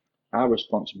our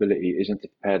responsibility isn't to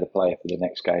prepare the player for the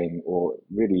next game or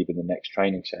really even the next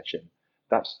training session.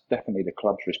 That's definitely the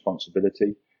club's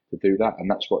responsibility to do that,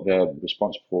 and that's what they're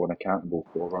responsible for and accountable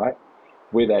for, right?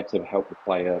 We're there to help the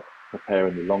player prepare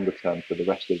in the longer term for the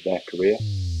rest of their career.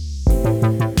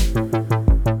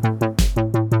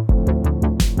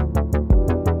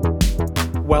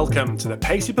 Welcome to the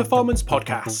Pacey Performance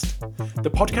Podcast,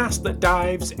 the podcast that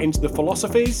dives into the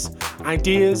philosophies,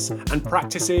 ideas, and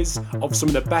practices of some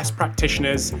of the best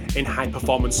practitioners in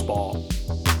high-performance sport.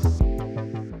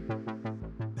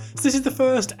 So this is the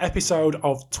first episode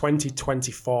of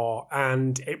 2024,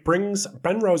 and it brings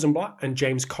Ben Rosenblatt and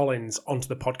James Collins onto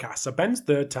the podcast. So Ben's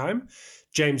third time,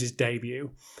 James's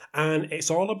debut, and it's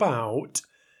all about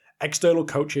external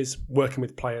coaches working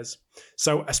with players.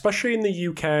 So especially in the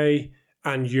UK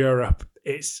and Europe,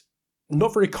 it's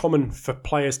not very common for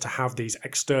players to have these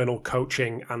external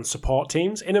coaching and support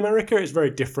teams. In America, it's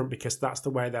very different because that's the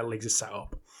way their leagues are set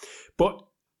up. But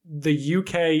the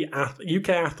UK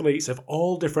athletes of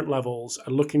all different levels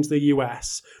are looking to the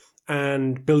US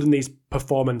and building these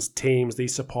performance teams,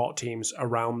 these support teams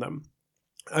around them.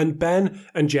 And Ben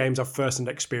and James have first-hand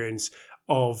experience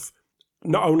of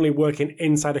not only working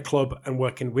inside a club and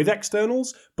working with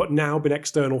externals, but now been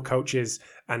external coaches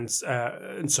and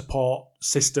support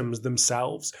systems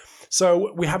themselves.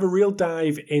 So we have a real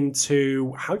dive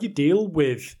into how you deal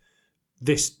with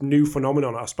this new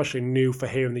phenomenon, especially new for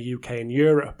here in the UK and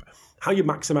Europe, how you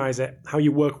maximize it, how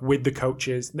you work with the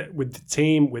coaches, with the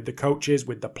team, with the coaches,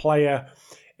 with the player.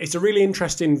 It's a really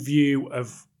interesting view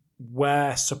of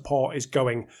where support is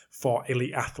going for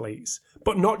elite athletes,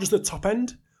 but not just the top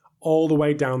end, all the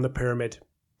way down the pyramid.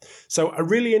 So a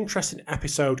really interesting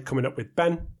episode coming up with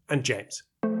Ben and James.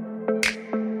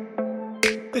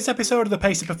 This episode of the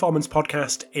Pacey Performance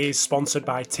Podcast is sponsored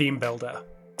by Team Builder.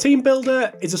 Team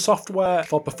Builder is a software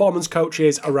for performance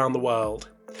coaches around the world.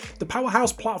 The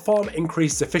Powerhouse platform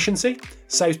increases efficiency,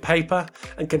 saves paper,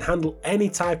 and can handle any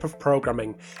type of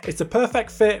programming. It's the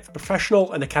perfect fit for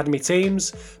professional and academy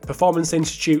teams, performance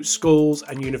institutes, schools,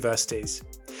 and universities.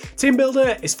 Team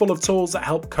Builder is full of tools that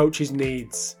help coaches'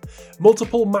 needs.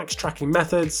 Multiple max tracking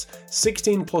methods,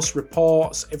 16 plus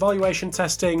reports, evaluation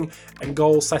testing, and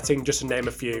goal setting, just to name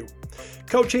a few.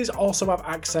 Coaches also have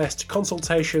access to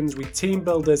consultations with Team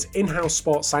Builder's in-house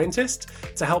sports scientist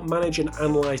to help manage and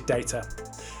analyse data.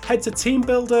 Head to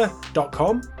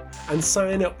teambuilder.com and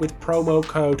sign up with promo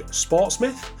code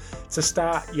SPORTSMITH to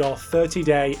start your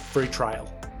 30-day free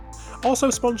trial. Also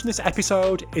sponsoring this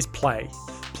episode is Play.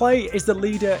 Play is the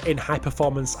leader in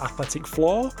high-performance athletic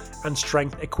floor and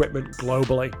strength equipment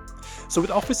globally. So with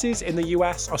offices in the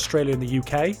US, Australia and the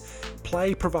UK,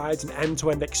 Play provides an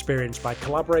end-to-end experience by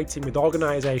collaborating with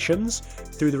organisations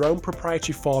through their own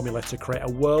proprietary formula to create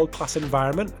a world-class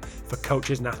environment for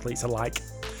coaches and athletes alike.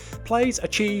 Play's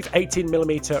Achieve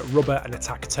 18mm rubber and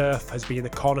attack turf has been the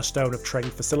cornerstone of training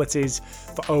facilities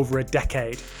for over a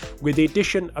decade. With the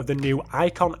addition of the new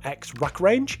Icon X rack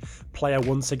range, Play are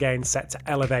once again set to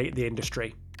elevate the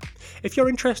industry. If you're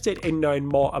interested in knowing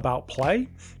more about Play,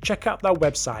 check out their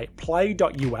website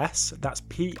play.us, that's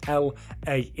PLAE.us.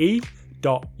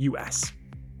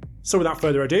 So without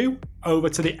further ado, over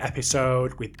to the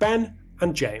episode with Ben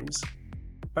and James.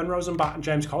 Ben Rosenblatt and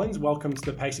James Collins, welcome to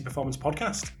the Pacey Performance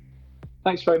Podcast.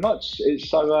 Thanks very much.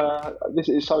 It's so this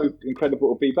is so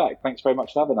incredible to be back. Thanks very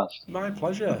much for having us. My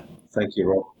pleasure. Thank you,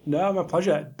 Rob. No, my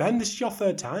pleasure. Ben, this is your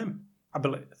third time. I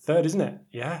believe third, isn't it?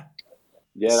 Yeah.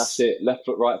 Yeah, that's it. Left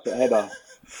foot, right foot, header.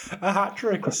 A hat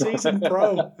trick, a seasoned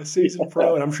pro,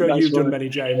 and I'm sure you've done many,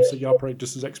 James. So you're probably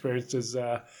just as experienced as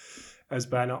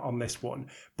Ben on this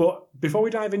one. But before we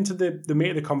dive into the meat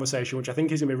of the conversation, which I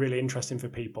think is going to be really interesting for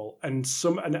people, and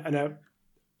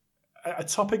a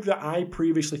topic that I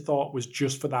previously thought was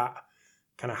just for that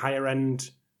kind of higher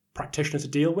end practitioner to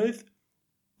deal with,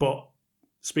 but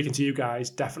speaking to you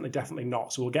guys, definitely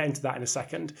not. So we'll get into that in a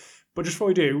second. But just before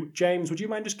we do, James, would you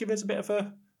mind just giving us a bit of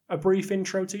a brief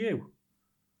intro to you?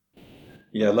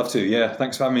 Yeah, I'd love to. Yeah,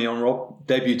 thanks for having me on, Rob.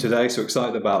 Debut today, so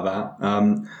excited about that.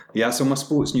 So I'm a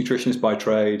sports nutritionist by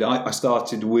trade. I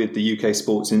started with the UK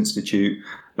Sports Institute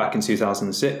back in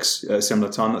 2006, at a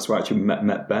similar time. That's where I actually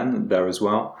met Ben there as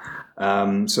well.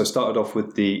 So I started off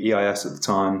with the EIS at the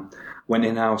time, went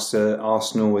in-house at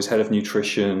Arsenal as head of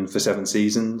nutrition for 7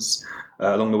 seasons.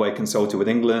 Along the way, consulted with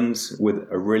England with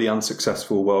a really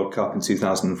unsuccessful World Cup in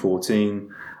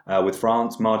 2014, with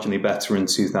France marginally better in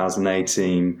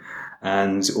 2018,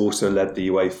 and also led the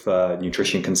UEFA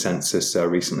Nutrition Consensus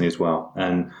recently as well.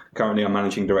 And currently I'm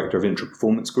managing director of INTRA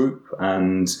Performance Group,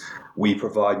 and we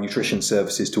provide nutrition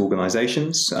services to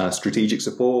organisations, strategic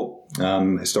support,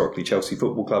 historically Chelsea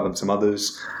Football Club and some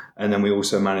others, And then we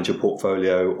also manage a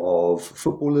portfolio of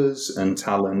footballers and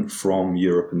talent from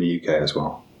Europe and the UK as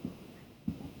well.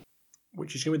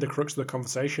 Which is going to be the crux of the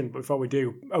conversation. But before we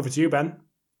do, over to you, Ben.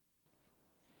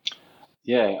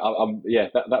 Yeah,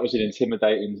 that was an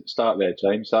intimidating start there,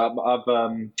 James. So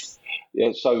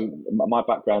my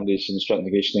background is in strength and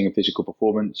conditioning and physical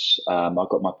performance. I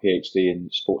got my PhD in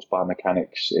sports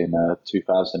biomechanics in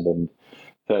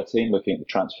 2013, looking at the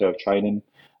transfer of training.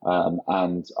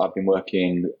 And I've been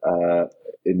working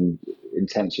in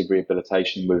intensive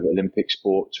rehabilitation with Olympic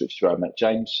sports, which is where I met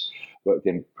James. Worked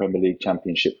in Premier League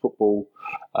Championship football,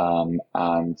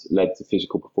 and led the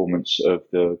physical performance of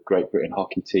the Great Britain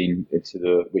hockey team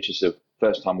which is the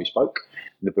first time we spoke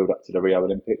in the build up to the Rio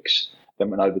Olympics. Then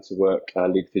went over to work,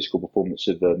 lead physical performance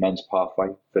of the men's pathway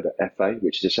for the FA,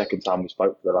 which is the second time we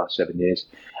spoke for the last 7 years.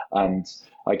 And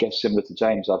I guess similar to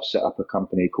James, I've set up a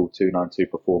company called 292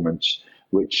 Performance,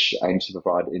 which aims to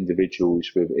provide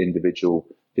individuals with individual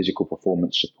physical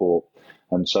performance support.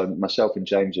 And so myself and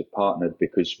James have partnered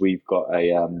because we've got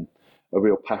a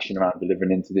real passion around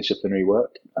delivering interdisciplinary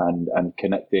work and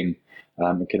connecting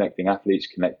athletes,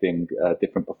 connecting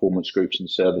different performance groups and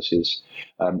services.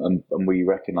 And we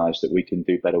recognise that we can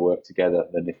do better work together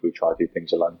than if we try to do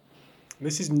things alone.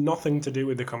 This is nothing to do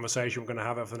with the conversation we're going to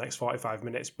have over the next 45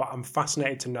 minutes, but I'm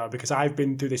fascinated to know, because I've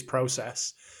been through this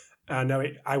process. I know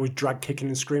I was drag kicking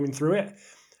and screaming through it.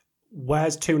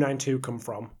 Where's 292 come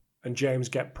from? And James,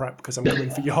 get prepped because I'm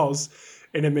coming for yours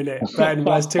in a minute. Ben,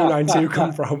 where's 292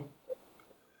 come from?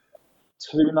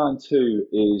 292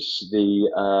 is the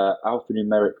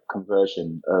alphanumeric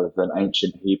conversion of an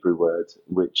ancient Hebrew word,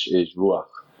 which is ruach.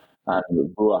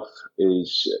 And ruach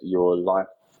is your life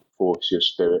force, your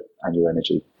spirit, and your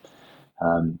energy.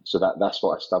 So that's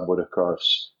what I stumbled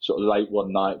across sort of late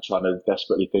one night, trying to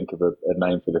desperately think of a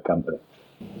name for the company.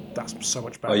 That's so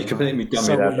much better. Oh, you completely got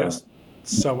me there. Yes,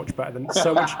 so much better than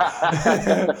so much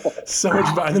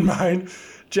better than mine.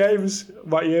 James,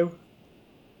 what about you?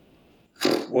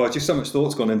 Well, just so much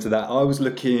thought's gone into that. I was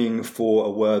looking for a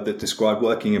word that described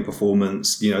working in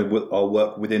performance, our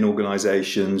work within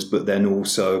organizations, but then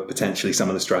also potentially some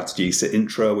of the strategies. At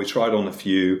INTRA, we tried on a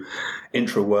few.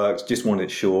 INTRA worked, just wanted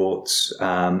it short,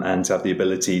 and to have the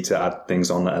ability to add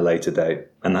things on at a later date.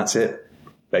 And that's it.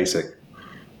 Basic.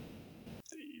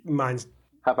 Mine's...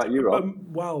 How about you, Rob?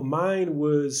 Well, mine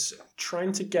was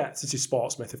trying to get... This is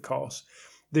Sportsmith, of course.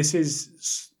 This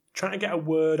is trying to get a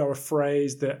word or a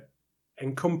phrase that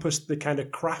encompassed the kind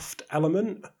of craft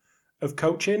element of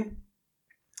coaching.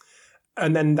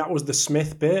 And then that was the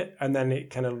Smith bit. And then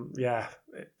it kind of,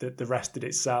 the rest did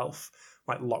itself,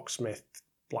 like locksmith,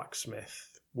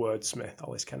 blacksmith, wordsmith,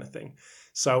 all this kind of thing.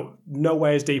 So no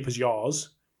way as deep as yours.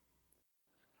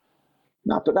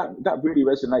 No, but that really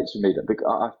resonates with me. Because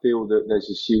I feel that there's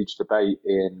this huge debate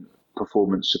in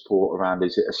performance support around,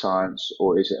 is it a science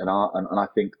or is it an art? And I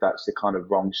think that's the kind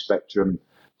of wrong spectrum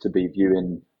to be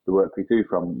viewing the work we do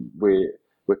from. We're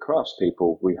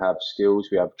craftspeople. We have skills.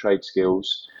 We have trade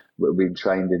skills. We've been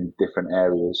trained in different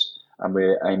areas, and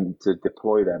we're aiming to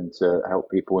deploy them to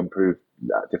help people improve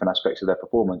different aspects of their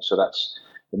performance. So that's,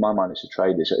 in my mind, it's a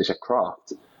trade. It's a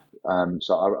craft.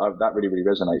 So that really, really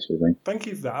resonates with me. Thank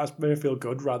you for that. That's made me feel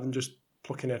good rather than just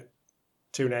plucking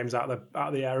two names out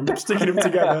of the air and sticking them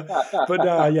together. But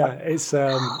it's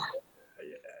I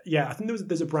think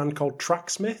there's a brand called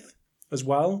Tracksmith as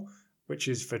well, which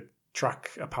is for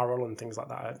track apparel and things like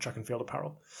that, track and field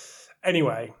apparel.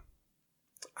 Anyway,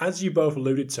 as you both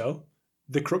alluded to,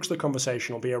 the crux of the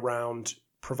conversation will be around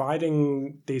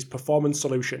providing these performance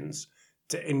solutions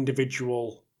to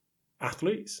individual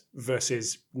athletes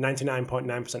versus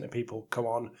 99.9% of people come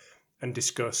on and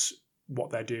discuss what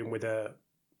they're doing with an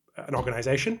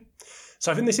organisation.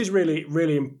 So I think this is really,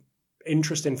 really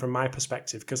interesting from my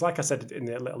perspective, because like I said in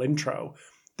the little intro,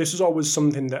 this was always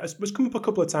something that was come up a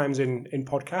couple of times in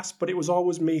podcasts, but it was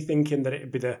always me thinking that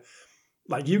it'd be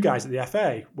like you guys at the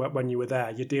FA, when you were there,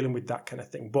 you're dealing with that kind of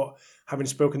thing. But having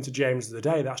spoken to James the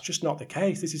other day, that's just not the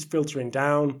case. This is filtering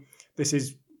down. This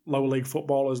is lower league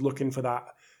footballers looking for that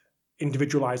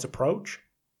individualized approach.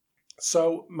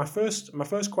 So my first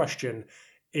question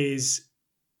is,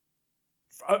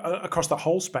 across the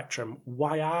whole spectrum,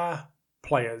 why are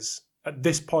players at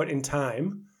this point in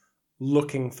time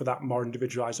looking for that more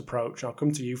individualized approach? I'll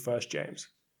come to you first, James.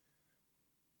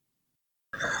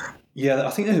 Yeah,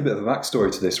 I think there's a bit of a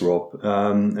backstory to this, Rob.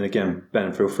 And again,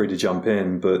 Ben, feel free to jump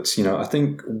in. But, I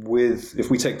think if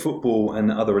we take football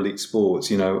and other elite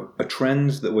sports, a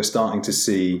trend that we're starting to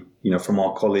see, from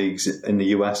our colleagues in the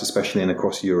US, especially and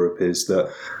across Europe, is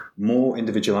that more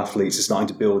individual athletes are starting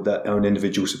to build their own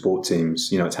individual support teams.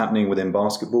 It's happening within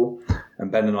basketball.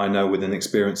 And Ben and I know within the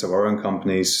experience of our own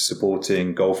companies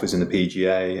supporting golfers in the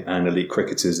PGA and elite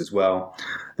cricketers as well,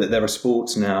 that there are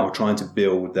sports now trying to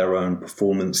build their own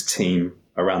performance team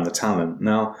around the talent.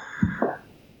 Now,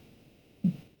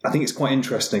 I think it's quite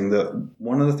interesting that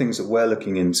one of the things that we're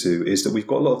looking into is that we've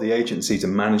got a lot of the agencies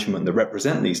and management that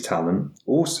represent these talent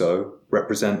also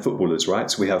represent footballers,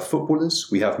 right? So we have footballers,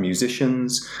 we have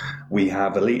musicians, we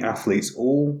have elite athletes,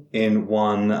 all in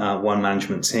one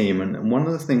management team. And one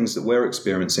of the things that we're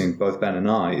experiencing, both Ben and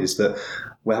I, is that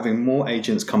we're having more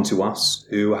agents come to us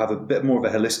who have a bit more of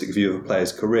a holistic view of a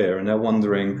player's career, and they're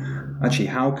wondering, actually,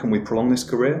 how can we prolong this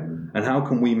career? And how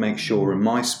can we make sure in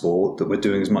my sport that we're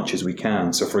doing as much as we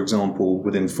can? So, for example,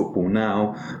 within football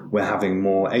now, we're having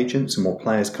more agents and more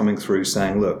players coming through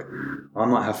saying, look, I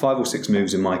might have 5 or 6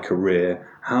 moves in my career.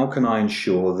 How can I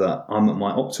ensure that I'm at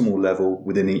my optimal level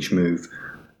within each move?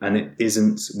 And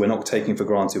we're not taking for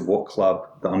granted what club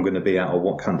that I'm going to be at or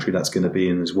what country that's going to be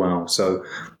in as well. So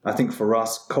I think for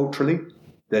us, culturally,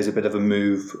 there's a bit of a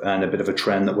move and a bit of a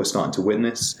trend that we're starting to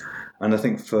witness. And I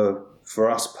think for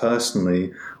us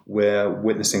personally, we're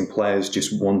witnessing players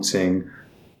just wanting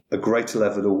a greater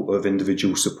level of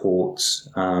individual support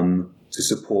to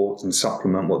support and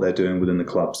supplement what they're doing within the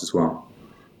clubs as well.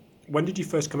 When did you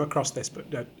first come across this,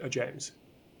 James?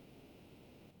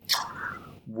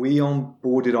 We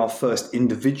onboarded our first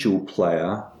individual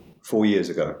player 4 years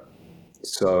ago.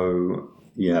 So,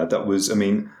 yeah, that was,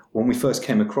 when we first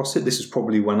came across it, this was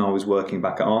probably when I was working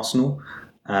back at Arsenal,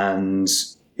 and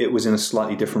it was in a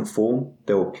slightly different form.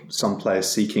 There were some players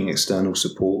seeking external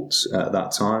support at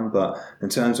that time, but in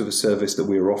terms of a service that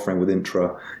we were offering with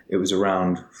INTRA, it was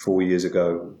around 4 years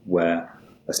ago where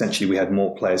essentially we had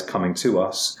more players coming to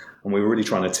us, and we were really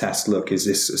trying to test, look, is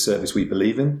this a service we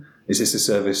believe in? Is this a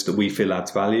service that we feel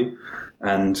adds value?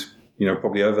 And,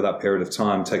 probably over that period of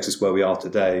time takes us where we are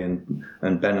today, and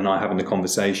Ben and I having the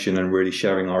conversation and really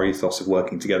sharing our ethos of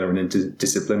working together in an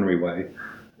interdisciplinary way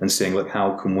and seeing, look,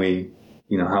 how can we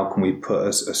put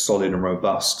a solid and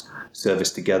robust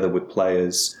service together with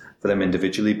players for them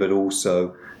individually, but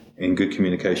also in good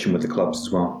communication with the clubs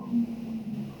as well.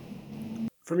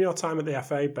 From your time at the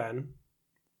FA, Ben,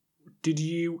 did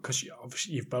you, because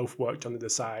obviously you've both worked on the other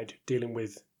side dealing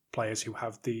with players who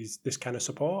have this kind of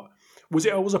support, was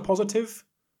it always a positive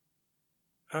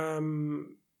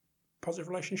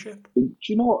relationship? Do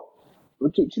you know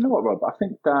what, Rob? I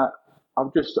think that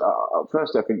I've just,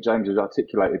 firstly, I think James has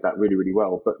articulated that really, really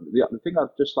well. But the thing I'd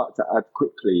just like to add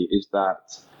quickly is that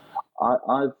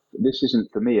this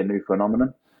isn't for me a new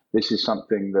phenomenon. This is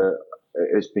something that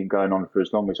has been going on for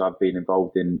as long as I've been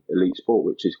involved in elite sport,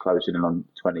 which is closing in on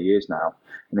 20 years now.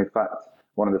 And in fact,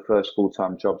 one of the first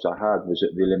full-time jobs I had was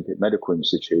at the Olympic Medical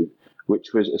Institute,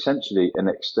 which was essentially an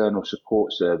external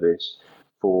support service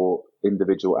for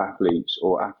individual athletes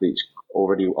or athletes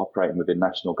already operating within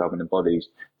national governing bodies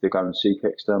to go and seek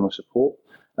external support.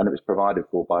 And it was provided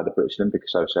for by the British Olympic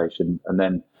Association. And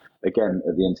then again,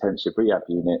 at the intensive rehab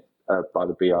unit by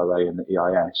the BRA and the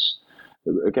EIS.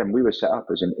 Again, we were set up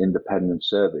as an independent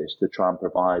service to try and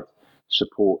provide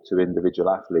support to individual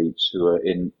athletes who are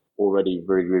in already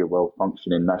really, really well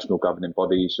functioning national governing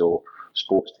bodies or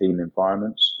sports team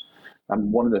environments.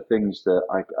 And one of the things that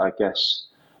I guess,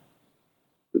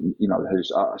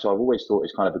 so I've always thought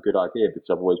it's kind of a good idea because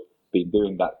I've always been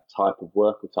doing that type of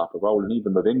work or type of role. And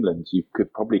even with England, you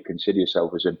could probably consider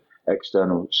yourself as an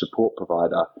external support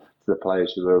provider to the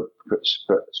players who are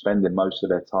spending most of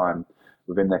their time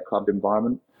within their club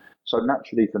environment. So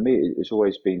naturally for me, it's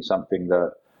always been something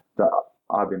that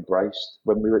I've embraced.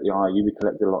 When we were at the IU, we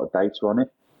collected a lot of data on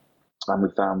it, and we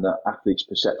found that athletes'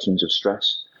 perceptions of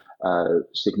stress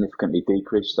significantly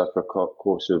decreased after a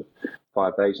course of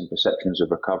 5 days, and perceptions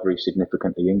of recovery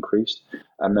significantly increased.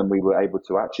 And then we were able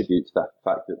to attribute to that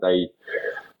fact that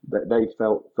they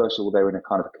felt, first of all, they were in a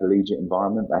kind of a collegiate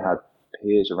environment. They had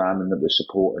peers around them that were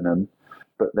supporting them.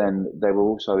 But then they were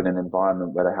also in an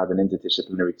environment where they had an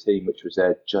interdisciplinary team which was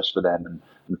there just for them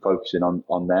and focusing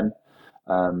on them.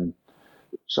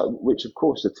 So, which of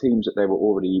course the teams that they were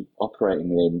already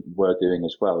operating in were doing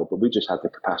as well. But we just had the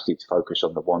capacity to focus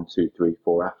on the 1, 2, 3,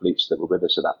 4 athletes that were with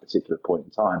us at that particular point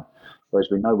in time. Whereas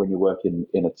we know when you're working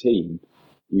in a team,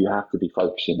 you have to be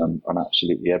focusing on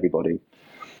absolutely everybody.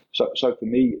 So for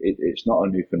me, it's not a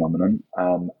new phenomenon.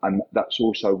 And that's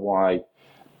also why,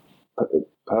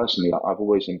 personally, I've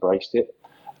always embraced it.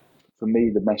 For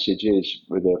me, the message is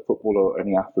with a footballer or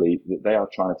any athlete that they are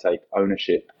trying to take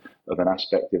ownership of an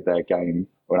aspect of their game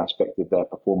or an aspect of their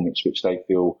performance, which they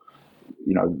feel,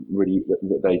 really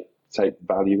that they take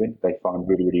value in, they find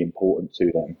really, really important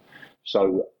to them.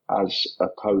 So as a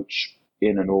coach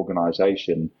in an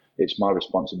organisation, it's my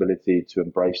responsibility to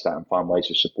embrace that and find ways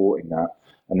of supporting that,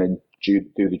 and then do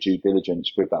the due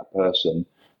diligence with that person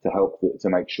to help to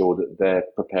make sure that they're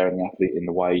preparing the athlete in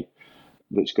the way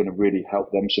that's going to really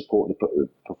help them support the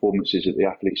performances that the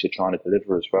athletes are trying to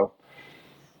deliver as well.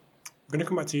 I'm going to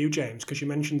come back to you, James, because you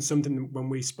mentioned something when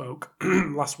we spoke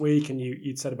last week, and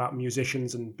you'd said about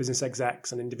musicians and business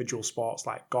execs and individual sports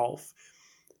like golf.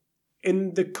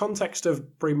 In the context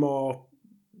of pretty more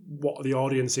what the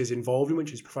audience is involved in,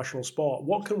 which is professional sport,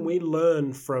 what can we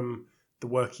learn from the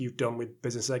work you've done with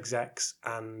business execs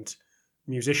and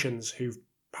musicians who've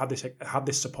had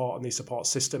this support and these support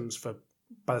systems for,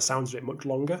 by the sounds of it, much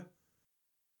longer?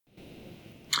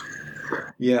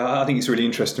 Yeah, I think it's really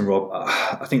interesting, Rob.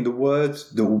 I think the word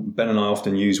that Ben and I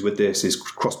often use with this is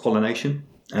cross-pollination.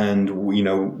 And,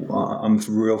 I'm a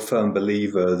real firm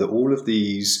believer that all of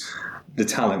the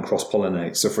talent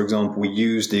cross-pollinates. So, for example, we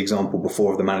used the example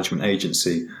before of the management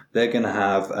agency. They're going to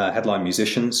have headline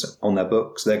musicians on their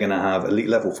books. They're going to have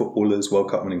elite-level footballers,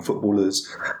 World Cup-winning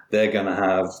footballers. They're going to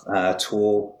have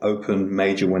tour, open,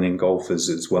 major-winning golfers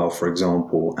as well, for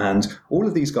example. And all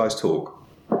of these guys talk.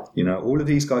 All of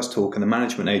these guys talk, and the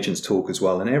management agents talk as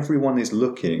well. And everyone is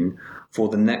looking for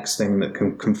the next thing that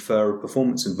can confer a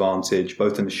performance advantage,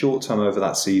 both in the short term over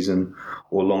that season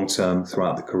or long term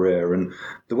throughout the career. And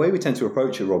the way we tend to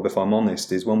approach it, Rob, if I'm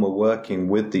honest, is when we're working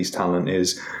with these talent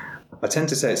I tend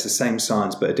to say it's the same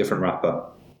science, but a different wrapper.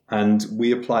 And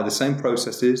we apply the same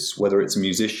processes, whether it's a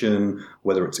musician,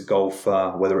 whether it's a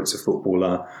golfer, whether it's a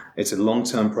footballer. It's a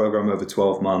long-term program over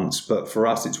 12 months. But for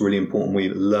us, it's really important we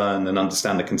learn and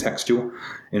understand the contextual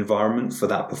environment for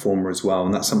that performer as well.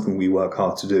 And that's something we work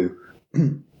hard to do.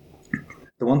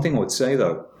 The one thing I would say,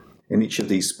 though, in each of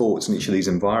these sports and each of these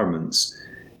environments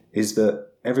is that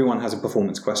everyone has a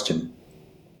performance question.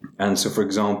 And so, for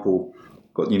example,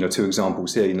 got two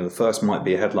examples here. The first might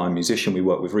be a headline musician we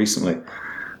worked with recently.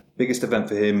 Biggest event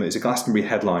for him is a Glastonbury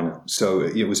headliner. So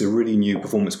it was a really new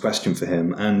performance question for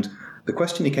him. And the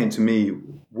question he came to me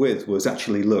with was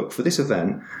actually, look, for this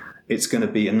event, it's going to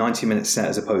be a 90-minute set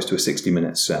as opposed to a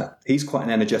 60-minute set. He's quite an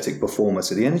energetic performer,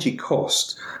 so the energy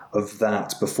cost of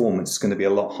that performance is going to be a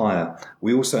lot higher.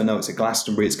 We also know it's at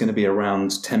Glastonbury. It's going to be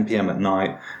around 10 p.m. at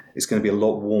night. It's going to be a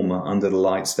lot warmer under the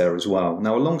lights there as well.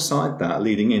 Now, alongside that,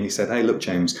 leading in, he said, hey, look,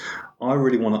 James, I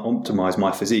really want to optimize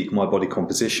my physique, my body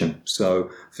composition. So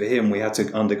for him, we had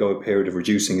to undergo a period of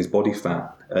reducing his body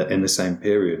fat in the same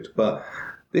period. But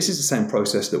this is the same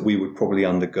process that we would probably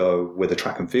undergo with a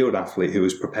track and field athlete who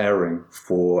was preparing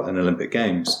for an Olympic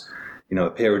Games. A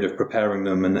period of preparing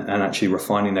them and actually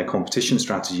refining their competition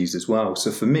strategies as well. So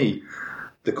for me,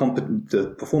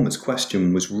 the performance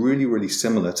question was really, really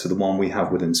similar to the one we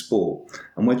have within sport.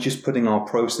 And we're just putting our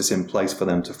process in place for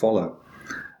them to follow.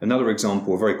 Another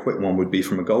example, a very quick one, would be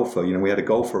from a golfer. We had a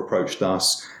golfer approached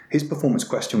us. His performance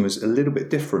question was a little bit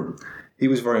different. He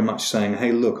was very much saying,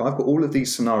 hey, look, I've got all of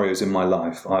these scenarios in my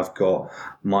life. I've got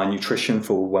my nutrition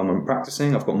for when I'm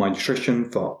practicing. I've got my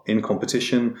nutrition for in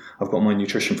competition. I've got my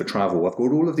nutrition for travel. I've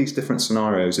got all of these different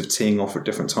scenarios of teeing off at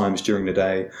different times during the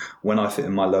day when I fit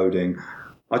in my loading.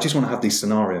 I just want to have these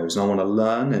scenarios, and I want to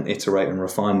learn and iterate and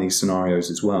refine these scenarios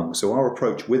as well. So our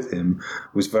approach with him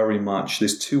was very much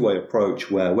this two-way approach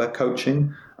where we're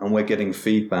coaching and we're getting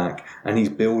feedback, and he's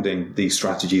building these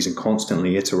strategies and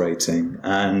constantly iterating.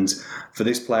 And for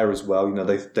this player as well,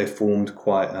 they formed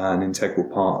quite an integral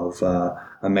part of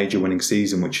a major winning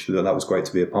season, which that was great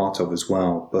to be a part of as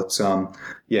well. But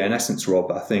in essence,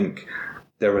 Rob, I think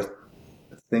there are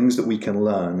things that we can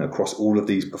learn across all of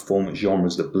these performance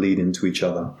genres that bleed into each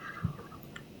other.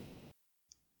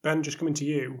 Ben, just coming to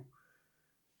you,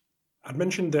 I'd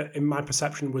mentioned that in my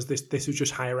perception was this was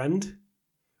just higher end.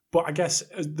 But I guess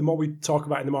the more we talk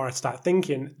about it, the more I start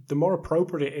thinking, the more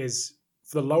appropriate it is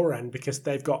for the lower end because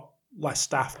they've got less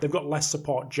staff, they've got less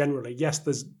support generally. Yes,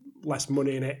 there's less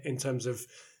money in it in terms of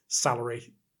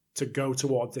salary to go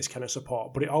towards this kind of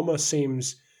support, but it almost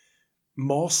seems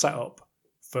more set up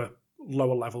for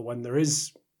lower level when there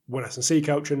is one S&C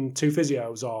coach and two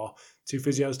physios, or two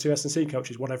physios, two S&C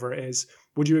coaches, whatever it is.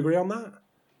 Would you agree on that?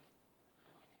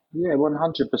 Yeah,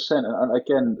 100%. And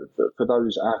again, for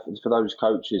those athletes, for those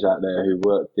coaches out there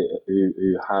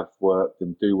who have worked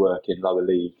and do work in lower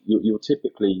league, you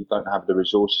typically don't have the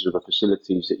resources or the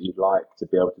facilities that you'd like to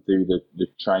be able to do the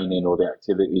training or the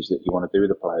activities that you want to do with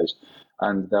the players.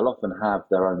 And they'll often have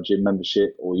their own gym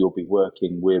membership, or you'll be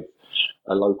working with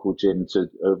a local gym to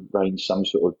arrange some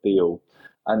sort of deal.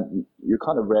 And you're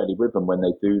kind of rarely with them when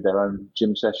they do their own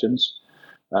gym sessions.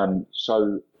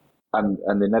 So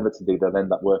and inevitably they'll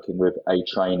end up working with a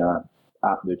trainer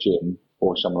at the gym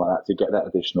or something like that to get that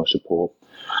additional support.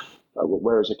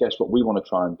 Whereas I guess what we want to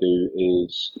try and do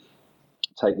is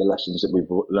take the lessons that we've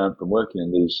learned from working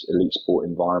in these elite sport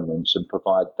environments and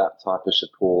provide that type of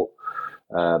support,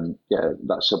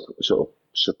 sort of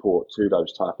support to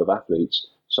those type of athletes.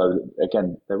 So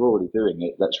again, they're already doing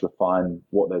it. Let's refine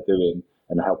what they're doing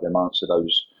and help them answer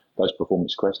those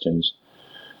performance questions.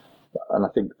 And I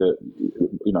think that,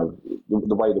 you know,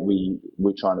 the way that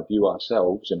we're trying to view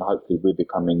ourselves, and hopefully we're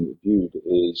becoming viewed,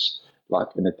 is like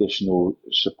an additional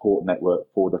support network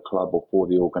for the club or for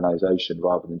the organisation,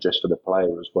 rather than just for the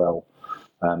player as well.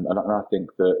 And I think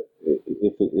that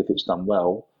if it's done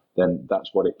well, then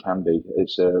that's what it can be.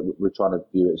 We're trying to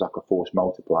view it as like a force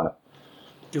multiplier.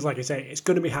 Because, like you say, it's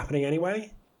going to be happening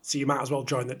anyway, so you might as well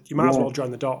join the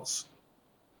dots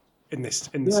in this.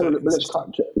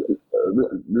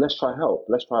 Let's try help.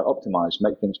 Let's try optimize,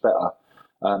 make things better.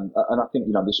 And I think,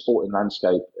 you know, the sporting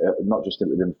landscape, not just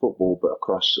within football, but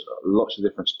across lots of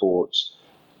different sports,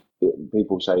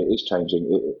 people say it is changing.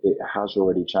 It has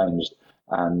already changed,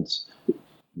 and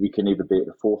we can either be at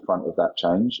the forefront of that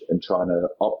change and trying to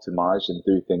optimize and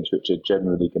do things which are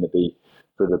generally going to be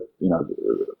for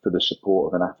the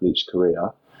support of an athlete's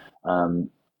career,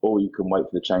 or you can wait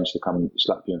for the change to come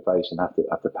slap you in the face and have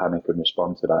to panic and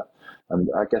respond to that. And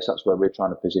I guess that's where we're trying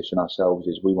to position ourselves,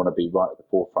 is we want to be right at the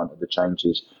forefront of the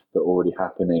changes that are already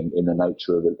happening in the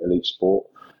nature of elite sport,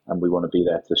 and we want to be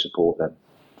there to support them.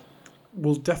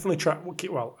 We'll definitely try.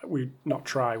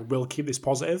 We'll keep this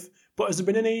positive. But has there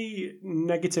been any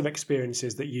negative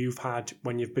experiences that you've had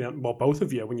when you've been on, well, both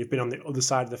of you, when you've been on the other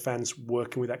side of the fence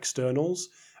working with externals,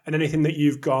 and anything that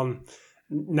you've gone,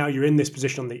 now you're in this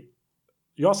position on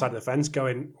your side of the fence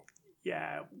going,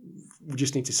 yeah, we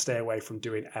just need to stay away from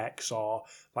doing X, or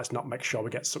let's not make sure we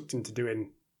get sucked into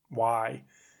doing Y.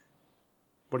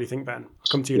 What do you think, Ben?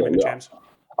 Come to you in a minute, James.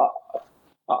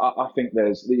 I think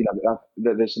there's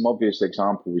some obvious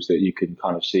examples that you can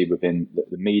kind of see within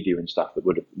the media and stuff that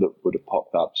would have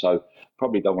popped up. So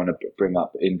probably don't want to bring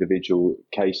up individual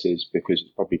cases because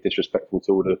it's probably disrespectful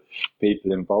to all the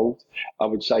people involved. I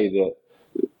would say that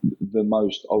the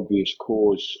most obvious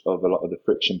cause of a lot of the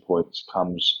friction points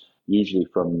comes usually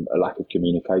from a lack of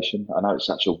communication. I know it's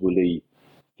such a woolly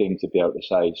thing to be able to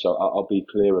say, so I'll be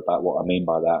clear about what I mean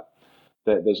by that.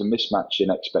 There's a mismatch in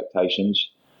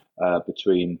expectations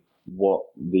between what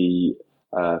the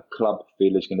club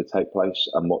feel is going to take place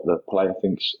and what the player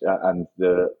thinks and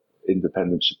the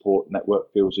independent support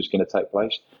network feels is going to take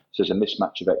place. So there's a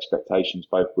mismatch of expectations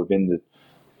both within the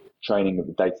training of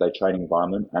the day-to-day training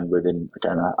environment and within,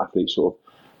 again, an athlete's sort of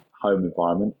home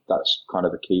environment. That's kind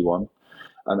of a key one.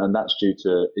 And that's due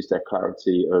to, is there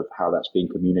clarity of how that's being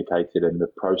communicated and the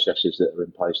processes that are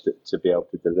in place to be able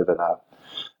to deliver that.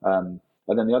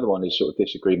 And then the other one is sort of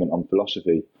disagreement on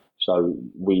philosophy. So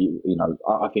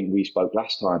I think we spoke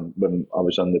last time when I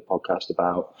was on the podcast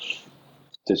about,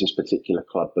 does this particular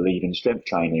club believe in strength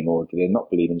training or do they not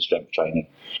believe in strength training?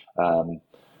 Do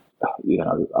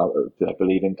they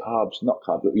believe in carbs, not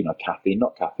carbs, caffeine,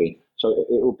 not caffeine? So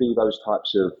it will be those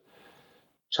types of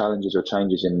challenges or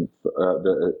changes in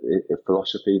the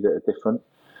philosophy that are different.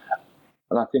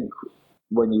 And I think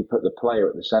when you put the player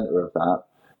at the center of that,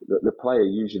 the player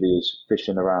usually is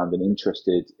fishing around and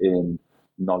interested in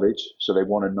knowledge. So they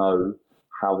want to know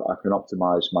how I can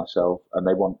optimize myself, and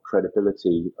they want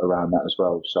credibility around that as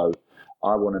well. So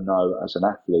I want to know as an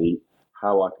athlete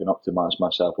how I can optimize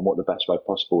myself and what the best way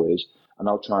possible is. And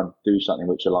I'll try and do something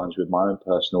which aligns with my own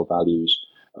personal values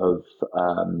of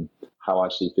how I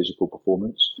see physical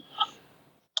performance.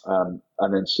 And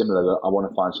then similar, I want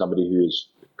to find somebody who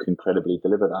can credibly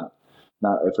deliver that.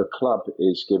 Now, if a club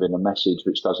is giving a message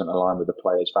which doesn't align with the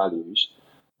player's values,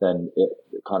 then it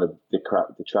kind of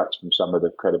detracts from some of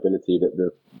the credibility that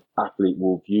the athlete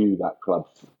will view that club,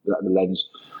 that the lens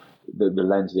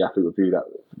the athlete will view that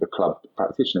the club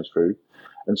practitioners through.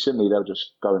 And similarly, they'll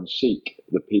just go and seek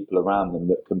the people around them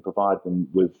that can provide them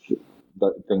with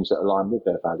the things that align with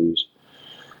their values.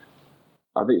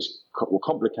 I think it's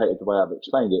complicated the way I've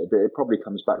explained it, but it probably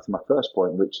comes back to my first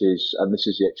point, which is, and this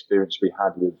is the experience we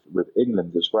had with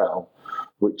England as well,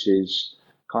 which is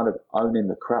kind of owning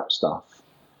the crap stuff.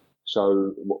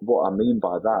 So what I mean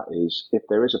by that is, if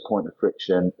there is a point of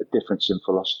friction, a difference in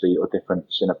philosophy or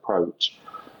difference in approach,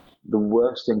 the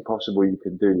worst thing possible you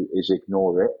can do is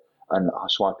ignore it and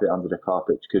swipe it under the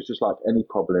carpet, because just like any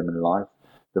problem in life,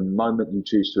 the moment you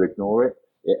choose to ignore it,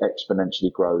 it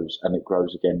exponentially grows, and it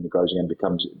grows again,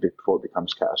 before it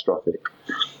becomes catastrophic.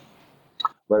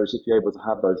 Whereas if you're able to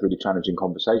have those really challenging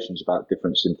conversations about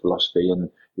difference in philosophy, and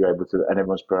you're able to, and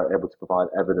everyone's able to provide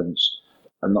evidence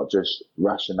and not just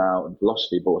rationale and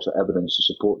philosophy, but also evidence to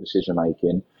support decision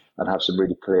making, and have some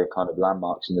really clear kind of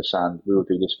landmarks in the sand. We will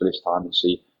do this for this time and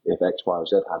see if X, Y, or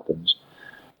Z happens.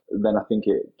 Then I think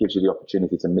it gives you the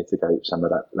opportunity to mitigate some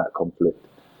of that conflict.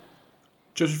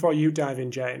 Just before you dive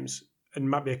in, James, and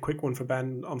might be a quick one for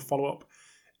Ben on follow-up.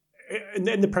 In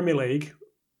the Premier League,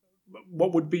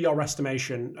 what would be your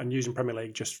estimation, and using Premier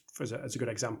League just as a good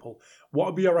example, what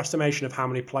would be your estimation of how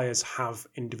many players have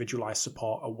individualised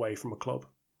support away from a club?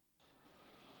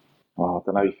 Well,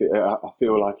 I don't know. I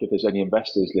feel like if there's any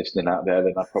investors listening out there,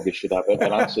 then I probably should have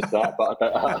an answer to that. But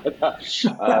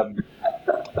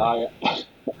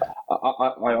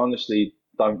I honestly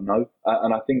don't know.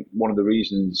 And I think one of the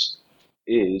reasons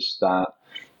is that,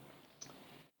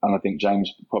 and I think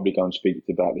James will probably go and speak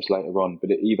about this later on,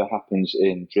 but it either happens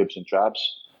in dribs and drabs.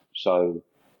 So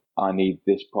I need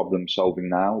this problem solving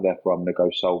now, therefore I'm going to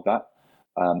go solve that.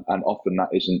 And often that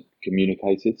isn't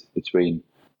communicated between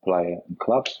player and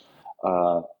club.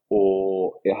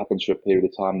 Or it happens for a period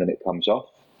of time, then it comes off.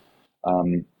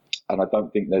 And I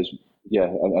don't think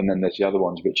and then there's the other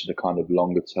ones, which are the kind of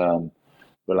longer term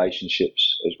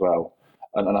relationships as well.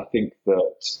 And I think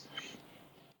that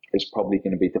it's probably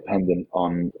going to be dependent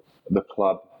on the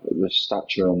club, the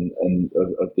stature and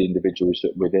of the individuals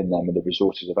that within them and the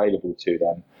resources available to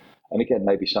them. And again,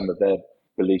 maybe some of their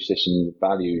belief systems,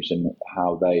 values, and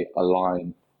how they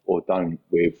align or don't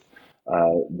with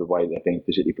the way they're being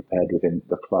physically prepared within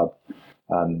the club.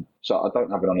 So I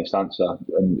don't have an honest answer,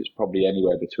 and it's probably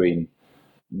anywhere between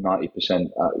 90%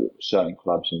 at certain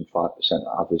clubs and 5% at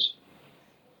others.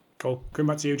 Cool. Coming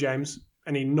back to you, James.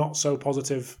 Any not so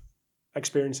positive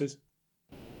experiences?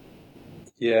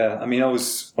 Yeah, I mean, I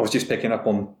was just picking up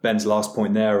on Ben's last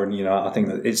point there, and I think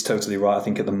that it's totally right. I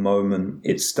think at the moment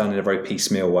it's done in a very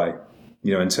piecemeal way,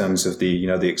 in terms of the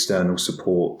the external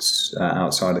supports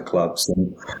outside of clubs.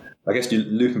 And I guess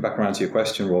looping back around to your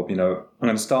question, Rob, I'm going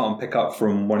to start and pick up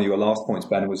from one of your last points,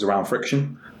 Ben, was around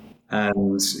friction.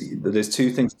 And there's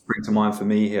two things that bring to mind for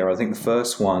me here. I think the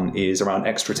first one is around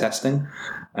extra testing.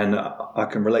 And I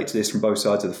can relate to this from both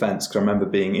sides of the fence, because I remember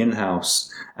being in-house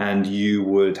and you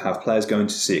would have players going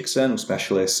to see external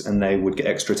specialists and they would get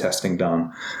extra testing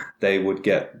done. They would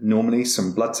get normally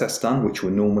some blood tests done, which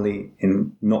were normally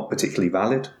not particularly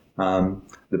valid,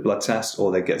 the blood test,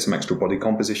 or they get some extra body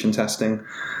composition testing.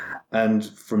 And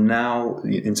from now,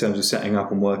 in terms of setting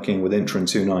up and working with INTRA and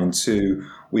 292,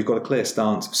 we've got a clear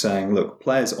stance of saying, look,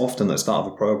 players often at the start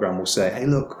of a program will say, hey,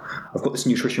 look, I've got this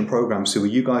nutrition program, so will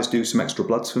you guys do some extra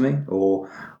bloods for me?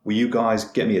 Or will you guys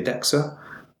get me a DEXA?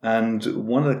 And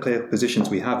one of the clear positions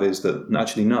we have is that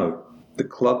actually, no, the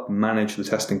club manage the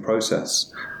testing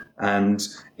process. And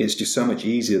it's just so much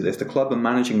easier that if the club are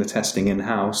managing the testing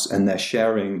in-house and they're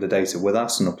sharing the data with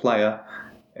us and the player,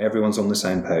 everyone's on the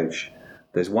same page.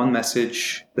 There's one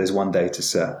message, there's one data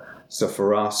set. So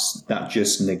for us, that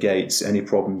just negates any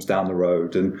problems down the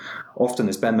road. And often,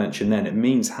 as Ben mentioned then, it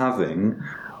means having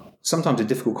sometimes a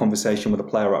difficult conversation with a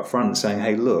player up front and saying,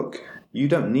 hey, look, you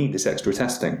don't need this extra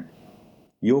testing.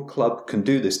 Your club can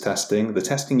do this testing. The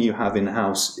testing you have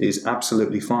in-house is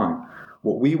absolutely fine.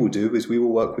 What we will do is we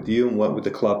will work with you and work with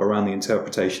the club around the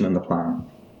interpretation and the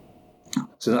plan.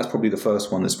 So that's probably the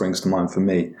first one that springs to mind for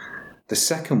me. The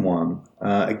second one,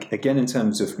 again, in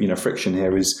terms of friction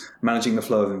here, is managing the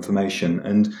flow of information.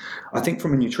 And I think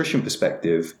from a nutrition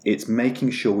perspective, it's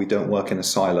making sure we don't work in a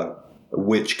silo,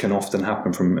 which can often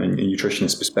happen from a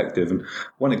nutritionist perspective. And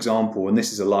one example, and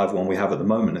this is a live one we have at the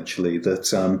moment, actually, that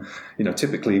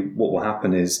typically what will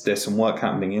happen is there's some work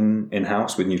happening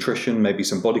in-house with nutrition, maybe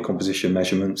some body composition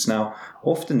measurements. Now,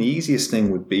 often the easiest thing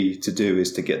would be to do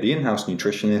is to get the in-house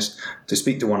nutritionist to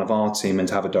speak to one of our team and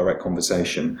to have a direct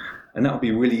conversation. And that would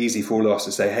be really easy for all of us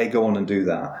to say, hey, go on and do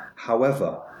that.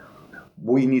 However,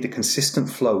 we need a consistent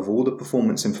flow of all the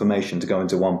performance information to go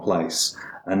into one place.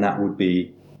 And that would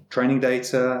be training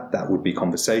data, that would be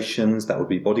conversations, that would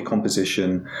be body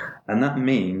composition. And that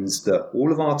means that all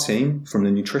of our team, from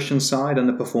the nutrition side and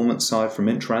the performance side, from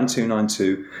INTRA and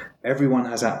 292, everyone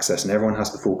has access and everyone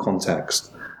has the full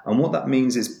context. And what that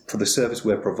means is, for the service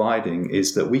we're providing,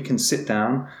 is that we can sit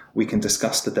down, we can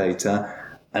discuss the data,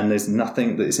 and there's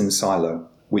nothing that is in silo,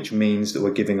 which means that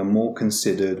we're giving a more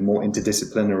considered, more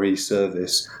interdisciplinary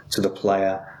service to the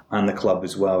player and the club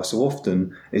as well. So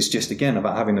often it's just, again,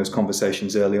 about having those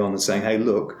conversations early on and saying, hey,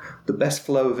 look, the best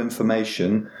flow of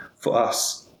information for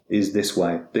us is this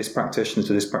way, this practitioner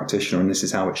to this practitioner, and this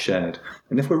is how it's shared.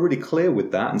 And if we're really clear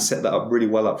with that and set that up really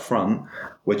well up front,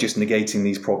 we're just negating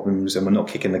these problems and we're not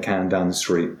kicking the can down the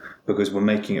street, because we're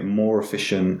making it more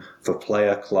efficient for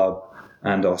player, club,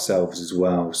 and ourselves as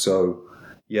well. So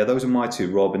Yeah, those are my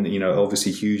two, Rob, and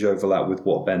obviously huge overlap with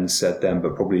what Ben said then,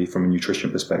 but probably from a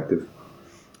nutrition perspective.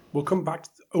 We'll come back.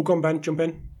 Go on, Ben, jump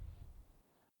in.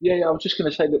 Yeah, I was just going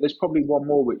to say that there's probably one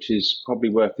more which is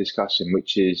probably worth discussing,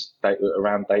 which is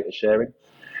around data sharing,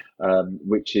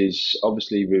 which is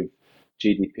obviously with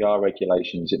GDPR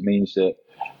regulations. It means that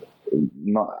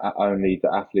not only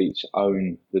the athletes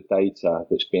own the data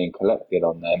that's being collected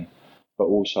on them, but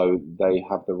also they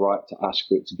have the right to ask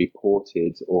for it to be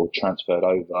ported or transferred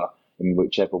over in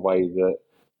whichever way that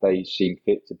they seem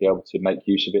fit to be able to make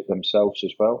use of it themselves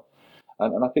as well.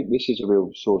 And I think this is a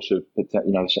real source of,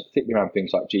 particularly around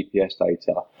things like GPS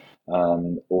data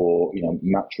or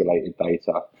match-related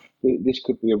data. This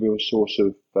could be a real source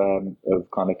of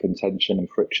kind of contention and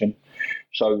friction.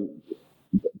 So,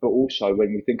 but also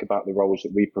when we think about the roles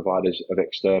that we provide as of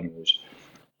externals,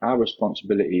 our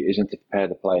responsibility isn't to prepare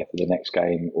the player for the next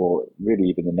game or really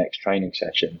even the next training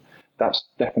session. That's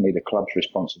definitely the club's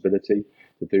responsibility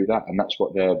to do that, and that's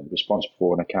what they're responsible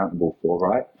for and accountable for,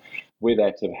 right? We're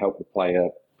there to help the player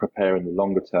prepare in the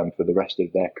longer term for the rest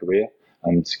of their career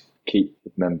and keep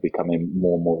them becoming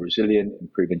more and more resilient,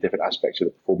 improving different aspects of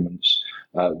the performance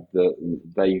that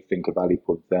they think are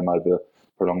valuable to them over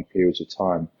prolonged periods of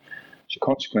time. So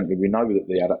consequently, we know that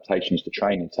the adaptations to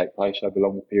training take place over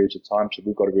longer periods of time. So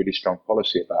we've got a really strong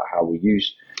policy about how we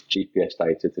use GPS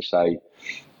data to say,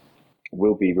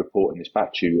 we'll be reporting this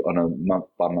back to you on a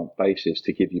month-by-month basis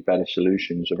to give you better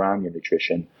solutions around your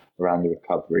nutrition, around your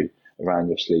recovery, around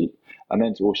your sleep, and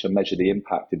then to also measure the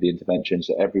impact of the interventions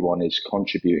that everyone is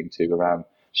contributing to around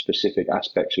specific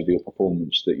aspects of your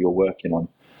performance that you're working on,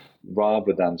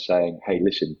 rather than saying, hey,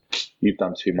 listen, you've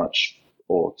done too much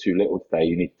or too little today,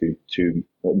 you need to do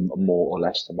more or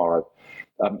less tomorrow.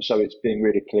 So it's being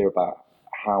really clear about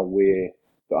how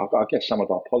I guess some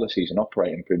of our policies and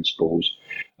operating principles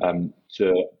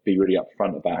to be really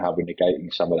upfront about how we're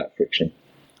negating some of that friction.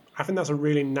 I think that's a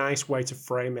really nice way to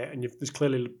frame it, and there's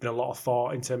clearly been a lot of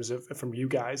thought in terms of from you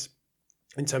guys,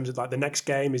 in terms of like the next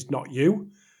game is not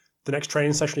you, the next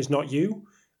training session is not you.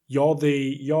 You're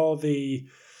the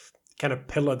kind of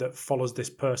pillar that follows this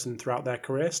person throughout their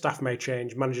career. Staff may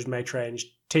change, managers may change,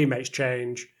 teammates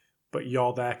change, but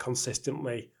you're there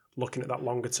consistently looking at that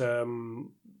longer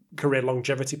term career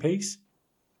longevity piece.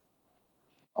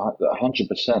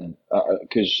 100%,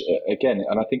 because again,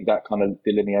 and I think that kind of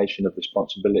delineation of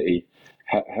responsibility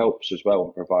helps as well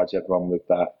and provides everyone with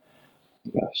that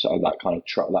that kind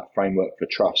of that framework for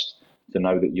trust to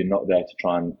know that you're not there to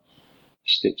try and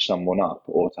stitch someone up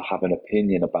or to have an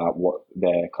opinion about what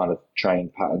their kind of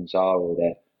training patterns are or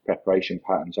their preparation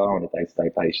patterns are on a day-to-day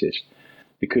basis.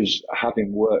 Because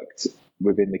having worked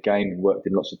within the game and worked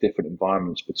in lots of different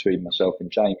environments between myself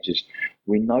and James,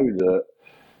 we know that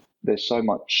there's so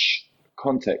much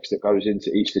context that goes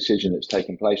into each decision that's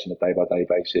taking place on a day-by-day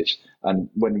basis. And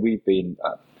when we've been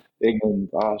at England,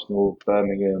 Arsenal,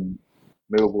 Birmingham,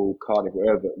 Millwall, Cardiff,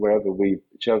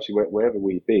 Chelsea, wherever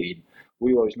we've been,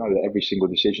 we always know that every single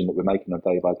decision that we're making on a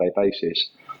day-by-day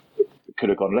basis could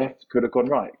have gone left, could have gone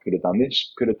right, could have done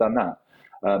this, could have done that.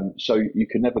 So you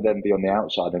can never then be on the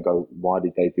outside and go, why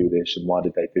did they do this and why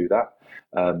did they do that?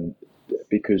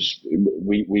 Because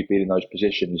we've been in those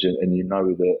positions and you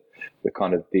know that the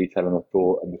kind of detail and the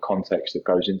thought and the context that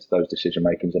goes into those decision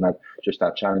makings and just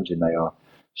how challenging they are.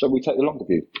 So we take the longer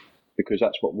view because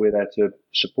that's what we're there to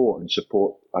support,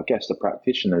 I guess, the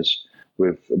practitioners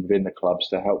within the clubs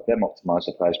to help them optimise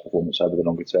their players' performance over the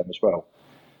longer term as well.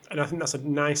 And I think that's a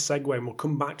nice segue, and we'll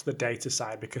come back to the data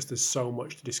side because there's so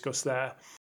much to discuss there.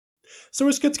 So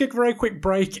it's good to take a very quick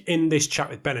break in this chat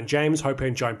with Ben and James. Hope you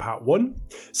enjoyed part 1.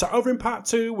 So over in part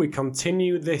 2, we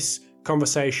continue this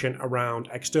conversation around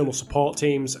external support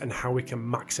teams and how we can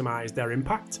maximise their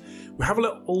impact. We have a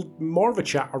little more of a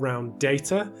chat around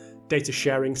data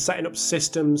sharing, setting up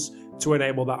systems to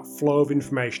enable that flow of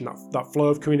information, that flow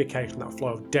of communication, that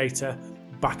flow of data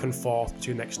back and forth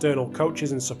between the external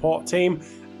coaches and support team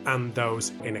and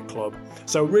those in a club.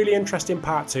 So really interesting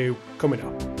part 2 coming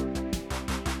up.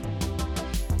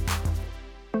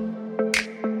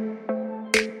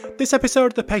 This episode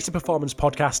of the Pacey Performance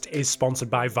Podcast is sponsored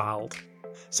by Vald.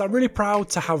 So I'm really proud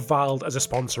to have Vald as a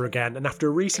sponsor again, and after a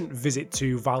recent visit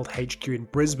to Vald HQ in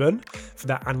Brisbane for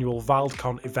their annual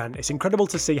ValdCon event, it's incredible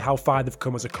to see how far they've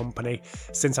come as a company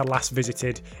since I last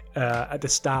visited at the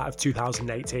start of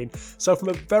 2018. So from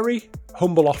a very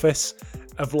humble office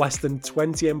of less than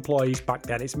 20 employees back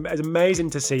then, it's amazing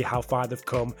to see how far they've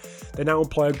come. They now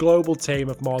employ a global team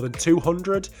of more than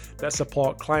 200 that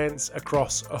support clients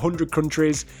across 100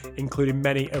 countries, including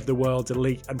many of the world's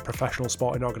elite and professional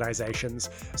sporting organisations.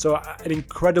 So an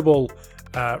incredible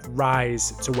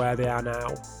rise to where they are now.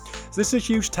 So this is a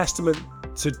huge testament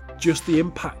to just the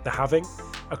impact they're having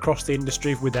across the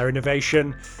industry with their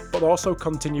innovation, but also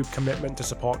continued commitment to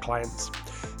support clients.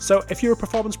 So if you're a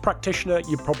performance practitioner,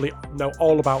 you probably know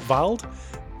all about VALD,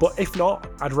 but if not,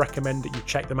 I'd recommend that you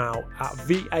check them out at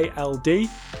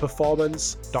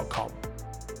valdperformance.com.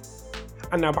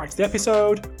 And now back to the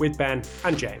episode with Ben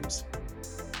and James.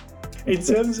 In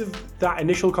terms of that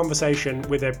initial conversation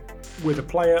with a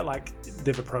player, like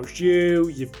they've approached you,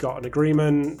 you've got an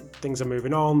agreement, things are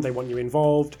moving on, they want you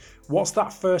involved. What's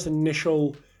that first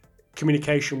initial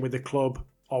communication with the club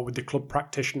or with the club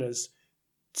practitioners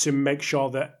to make sure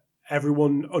that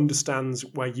everyone understands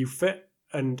where you fit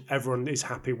and everyone is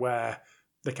happy where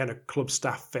the kind of club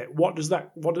staff fit? What you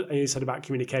said about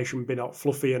communication being all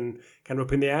fluffy and kind of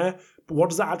up in the air, but what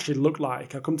does that actually look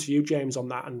like? I'll come to you, James, on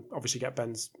that, and obviously get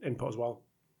Ben's input as well.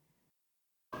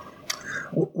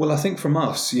 Well, I think from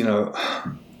us, I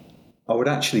would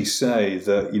actually say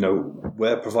that,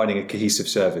 we're providing a cohesive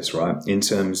service, right? In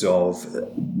terms of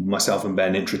myself and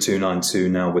Ben, INTRA 292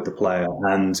 now with the player.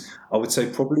 And I would say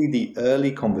probably the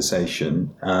early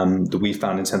conversation that we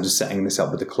found in terms of setting this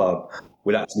up with the club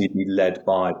would actually be led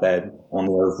by Ben on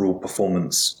the overall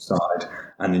performance side,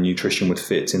 and the nutrition would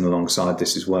fit in alongside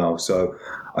this as well. So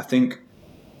I think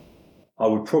I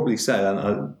would probably say,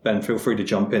 and Ben, feel free to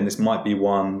jump in, this might be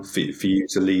one for you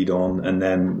to lead on, and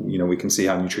then, we can see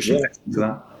how nutrition fits into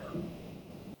that.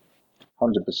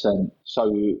 100%.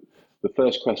 So the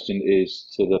first question is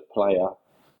to the player,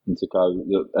 and to go,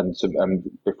 and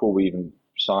before we even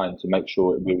sign, to make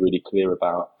sure we're really clear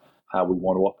about how we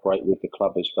want to operate with the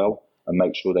club as well, and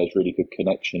make sure there's really good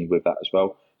connection with that as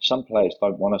well. Some players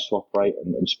don't want us to operate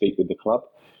and speak with the club.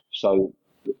 So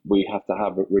we have to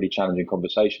have a really challenging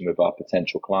conversation with our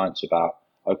potential clients about,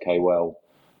 okay, well,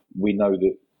 we know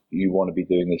that you want to be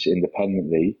doing this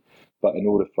independently, but in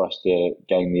order for us to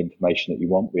gain the information that you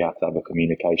want, we have to have a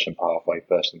communication pathway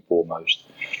first and foremost.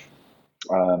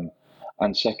 And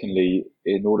secondly,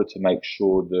 in order to make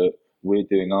sure that we're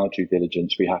doing our due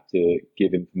diligence, we have to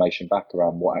give information back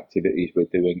around what activities we're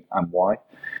doing and why.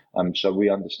 So we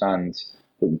understand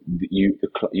that you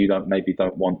don't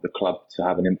want the club to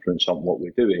have an influence on what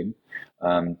we're doing,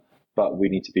 but we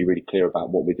need to be really clear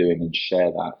about what we're doing and share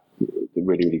that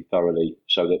really, really thoroughly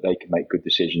so that they can make good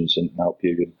decisions and help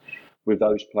you. And with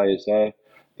those players there,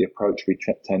 the approach we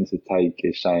tend to take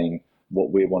is saying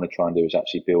what we want to try and do is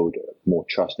actually build more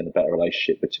trust and a better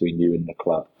relationship between you and the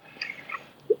club.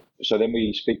 So then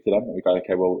we speak to them and we go,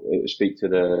 okay, well,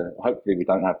 hopefully we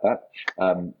don't have that.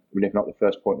 If not, the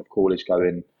first point of call is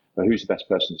going, well, who's the best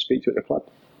person to speak to at the club?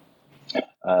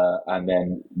 And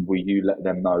then you let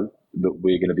them know that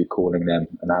we're going to be calling them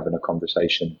and having a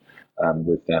conversation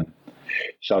with them.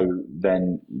 So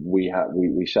then we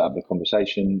set up the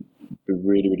conversation, be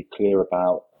really, really clear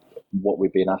about what we're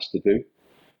being asked to do.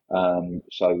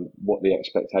 So what the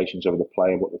expectations of the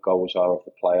player, what the goals are of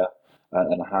the player,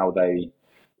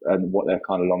 and what their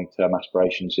kind of long-term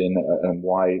aspirations in, and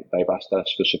why they've asked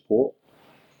us for support.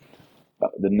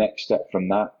 The next step from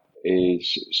that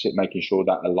is making sure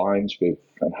that aligns with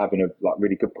and having a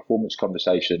really good performance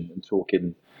conversation and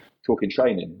talking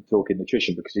training, talking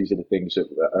nutrition, because these are the things that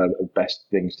are the best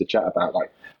things to chat about,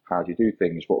 like how do you do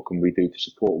things, what can we do to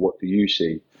support, what do you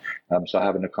see? So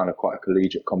having a kind of quite a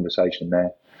collegiate conversation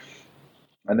there.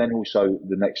 And then also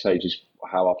the next stage is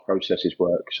how our processes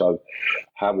work. So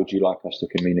how would you like us to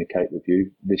communicate with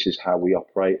you? This is how we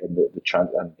operate, and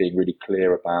and being really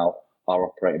clear about our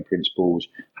operating principles,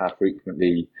 how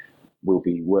frequently we'll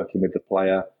be working with the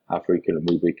player, how frequently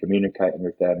we'll be communicating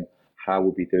with them, how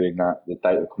we'll be doing that, the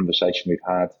data conversation we've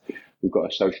had. We've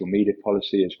got a social media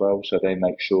policy as well, so they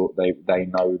make sure they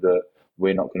know that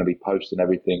we're not going to be posting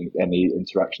any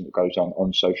interaction that goes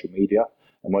on social media,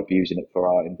 and won't be using it for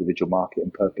our individual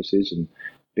marketing purposes, and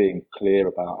being clear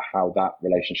about how that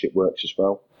relationship works as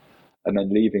well. And then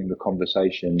leaving the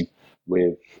conversation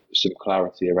with some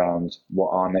clarity around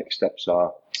what our next steps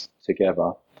are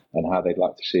together and how they'd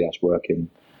like to see us working.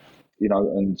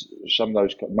 And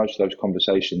most of those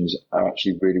conversations are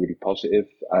actually really, really positive,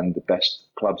 and the best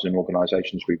clubs and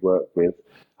organisations we work with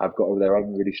have got their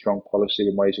own really strong policy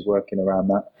and ways of working around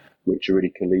that, which are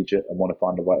really collegiate and want to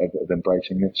find a way of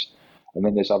embracing this. And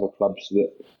then there's other clubs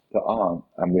that aren't,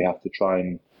 and we have to try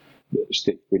and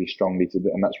stick really strongly to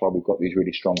that. And that's why we've got these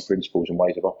really strong principles and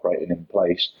ways of operating in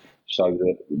place, so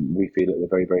that we feel at the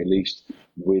very, very least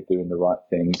we're doing the right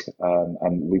thing,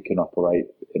 and we can operate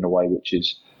in a way which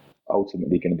is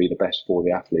ultimately going to be the best for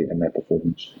the athlete and their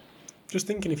performance. Just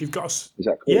thinking, if you've got Is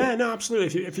that clear? Yeah, no,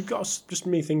 absolutely. If you've got just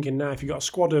me thinking now, if you've got a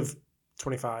squad of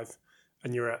 25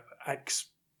 and you're at X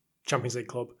Champions League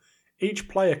club, each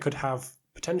player could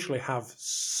potentially have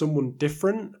someone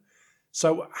different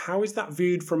So how is that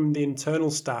viewed from the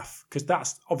internal staff? Because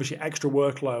that's obviously extra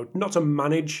workload, not to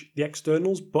manage the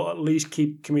externals, but at least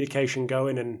keep communication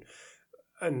going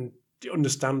and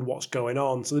understand what's going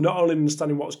on. So they're not only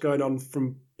understanding what's going on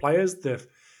from players, they've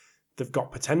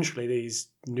got potentially these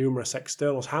numerous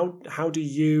externals. How do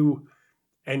you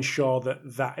ensure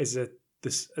that is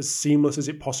this as seamless as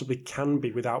it possibly can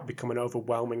be without becoming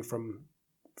overwhelming from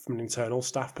an internal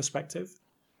staff perspective?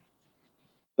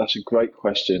 That's a great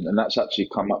question, and that's actually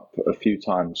come up a few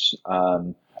times.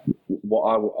 Our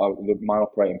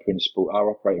operating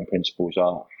principles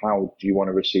are: how do you want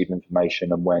to receive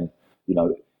information, and when?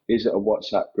 Is it a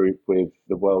WhatsApp group with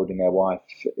the world and their wife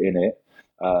in it,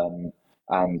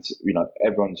 and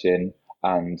everyone's in,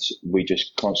 and we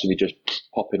just constantly just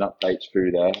popping updates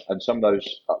through there, and some of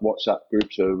those WhatsApp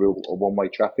groups are one-way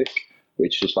traffic,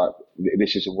 which is like,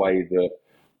 this is a way that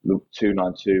the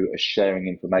 292 are sharing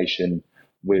information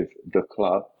with the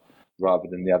club rather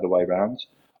than the other way around?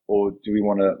 Or do we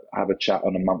want to have a chat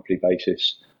on a monthly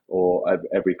basis or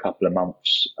every couple of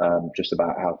months, just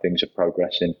about how things are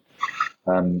progressing?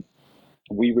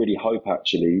 We really hope,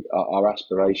 actually, our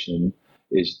aspiration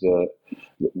is that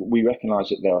we recognise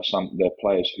that there are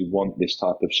players who want this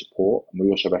type of support, and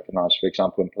we also recognise, for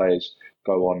example, when players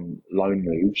go on loan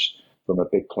moves from a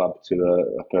big club to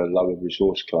a lower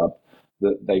resource club,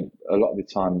 that a lot of the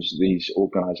times these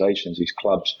organisations, these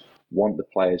clubs, want the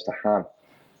players to have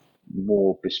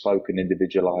more bespoke and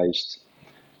individualised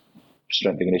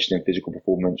strength and conditioning, physical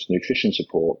performance, nutrition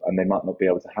support, and they might not be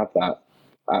able to have that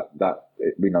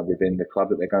within the club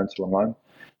that they're going to on loan.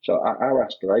 So our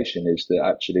aspiration is that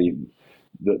actually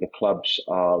that the clubs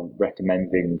are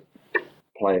recommending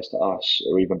players to us,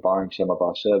 or even buying some of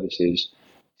our services,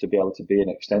 to be able to be an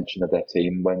extension of their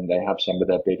team when they have some of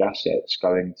their big assets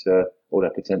or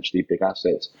their potentially big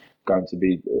assets going to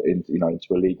be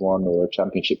into a League One or a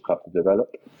Championship club to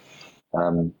develop.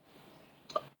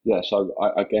 So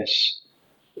I guess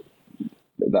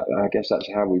that's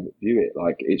how we view it.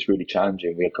 Like, it's really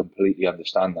challenging. We completely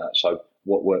understand that. So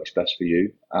what works best for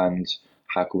you, and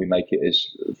how can we make it as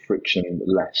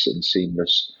frictionless and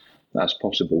seamless as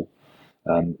possible?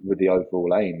 With the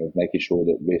overall aim of making sure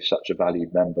that we're such a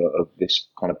valued member of this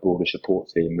kind of broader support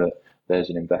team that there's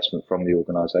an investment from the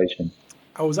organisation.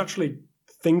 I was actually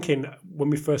thinking when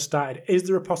we first started, is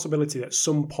there a possibility that at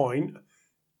some point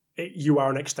you are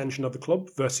an extension of the club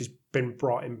versus being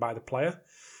brought in by the player?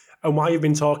 And while you've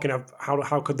been talking of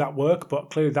how could that work, but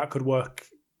clearly that could work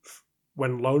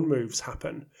when loan moves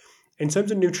happen. In terms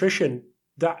of nutrition,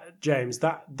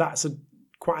 that's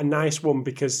quite a nice one,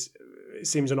 because it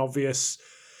seems an obvious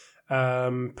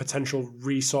potential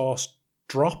resource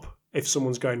drop if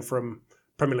someone's going from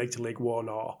Premier League to League One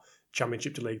or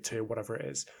Championship to League Two, whatever it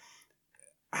is.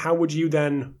 How would you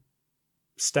then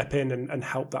step in and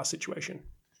help that situation?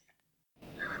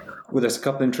 Well, there's a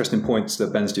couple of interesting points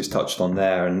that Ben's just touched on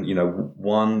there. And,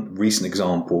 one recent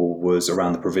example was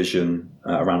around the provision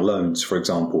around loans, for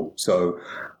example. So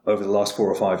over the last 4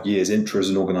 or 5 years, INTRA as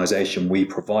an organisation, we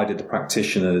provided the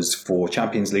practitioners for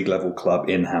Champions League level club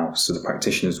in-house. So the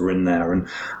practitioners were in there. And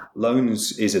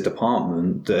loans is a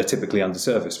department that are typically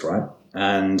underserviced, right?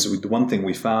 And the one thing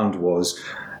we found was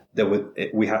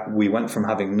we went from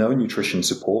having no nutrition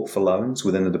support for loans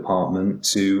within the department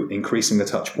to increasing the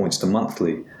touch points to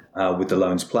monthly with the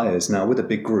loans players. Now, with a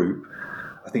big group,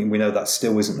 I think we know that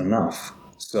still isn't enough.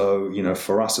 So,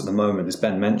 for us at the moment, as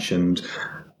Ben mentioned,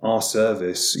 our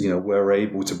service, we're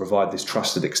able to provide this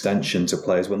trusted extension to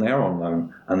players when they are on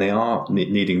loan and they are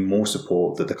needing more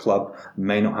support that the club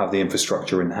may not have the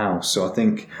infrastructure in-house. So I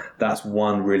think that's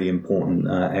one really important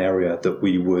area that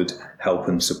we would help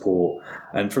and support.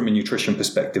 And from a nutrition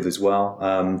perspective as well,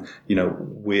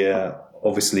 we're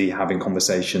obviously having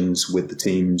conversations with the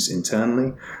teams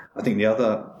internally. I think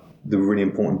the really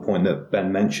important point that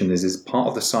Ben mentioned is part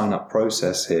of the sign-up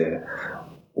process here,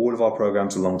 all of our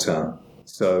programs are long-term.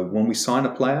 So when we sign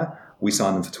a player, we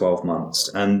sign them for 12 months.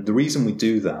 And the reason we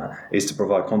do that is to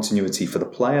provide continuity for the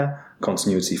player,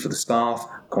 continuity for the staff,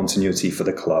 continuity for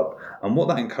the club. And what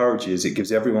that encourages, it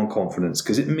gives everyone confidence,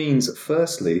 because it means that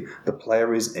firstly, the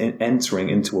player is entering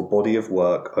into a body of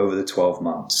work over the 12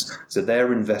 months. So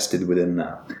they're invested within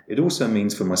that. It also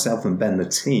means for myself and Ben, the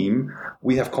team,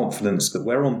 we have confidence that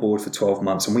we're on board for 12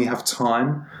 months and we have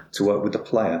time to work with the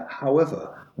player.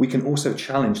 However, we can also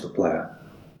challenge the player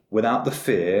without the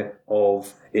fear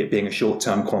of it being a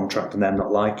short-term contract and them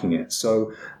not liking it.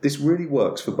 So this really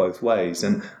works for both ways.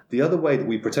 And the other way that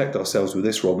we protect ourselves with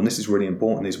this, Rob, and this is really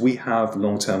important, is we have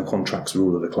long-term contracts with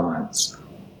all of the clients.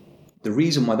 The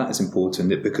reason why that is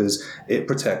important is because it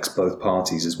protects both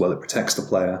parties as well. It protects the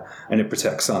player and it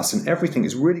protects us. And everything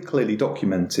is really clearly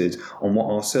documented on what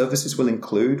our services will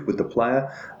include with the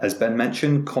player. As Ben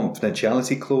mentioned,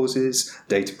 confidentiality clauses,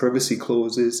 data privacy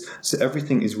clauses. So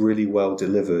everything is really well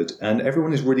delivered and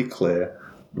everyone is really clear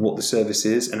what the service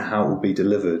is and how it will be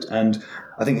delivered. And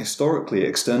I think historically,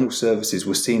 external services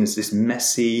were seen as this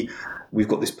messy, we've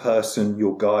got this person,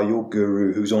 your guy, your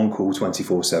guru, who's on call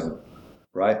 24/7,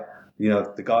 right? You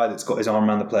know, the guy that's got his arm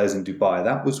around the players in Dubai,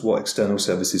 that was what external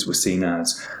services were seen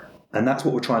as. And that's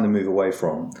what we're trying to move away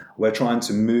from. We're trying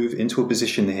to move into a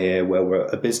position here where we're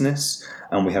a business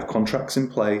and we have contracts in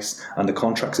place and the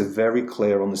contracts are very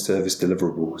clear on the service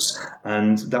deliverables.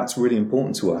 And that's really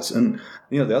important to us. And,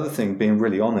 you know, the other thing, being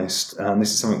really honest, and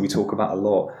this is something we talk about a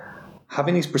lot,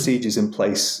 having these procedures in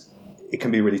place, it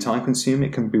can be really time consuming,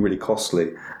 it can be really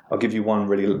costly. I'll give you one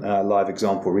really live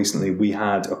example. Recently, we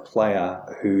had a player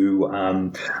who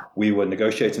we were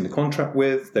negotiating the contract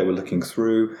with, they were looking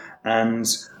through, and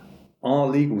our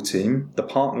legal team, the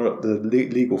partner at the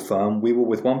legal firm, we were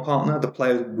with one partner, the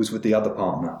player was with the other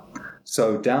partner.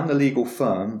 So down the legal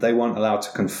firm, they weren't allowed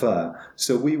to confer.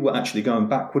 So we were actually going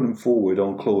backward and forward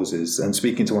on clauses and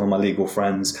speaking to one of my legal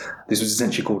friends. This was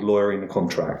essentially called lawyering the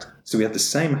contract. So we had the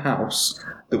same house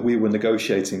that we were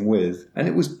negotiating with, and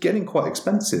it was getting quite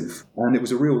expensive and it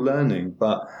was a real learning.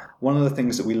 But one of the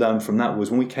things that we learned from that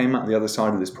was when we came out the other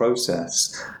side of this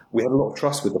process, we had a lot of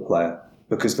trust with the player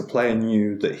because the player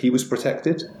knew that he was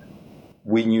protected.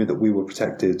 We knew that we were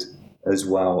protected as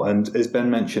well. And as Ben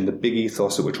mentioned, the big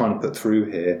ethos that we're trying to put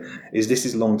through here is this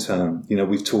is long term. You know,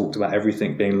 we've talked about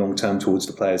everything being long term towards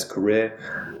the player's career.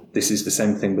 This is the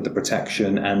same thing with the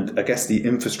protection and I guess the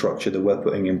infrastructure that we're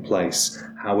putting in place,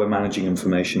 how we're managing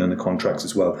information and the contracts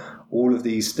as well. All of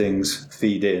these things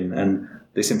feed in and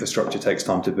this infrastructure takes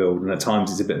time to build. And at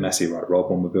times it's a bit messy, right, Rob,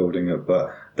 when we're building it,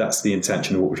 but that's the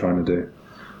intention of what we're trying to do.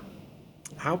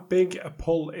 How big a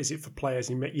pull is it for players?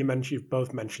 You've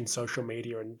both mentioned social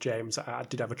media, and James, I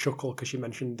did have a chuckle because you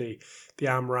mentioned the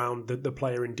arm round the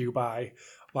player in Dubai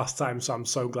last time. So I'm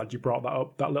so glad you brought that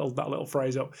up, that little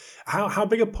phrase up. How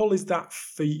big a pull is that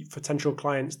for potential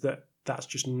clients that's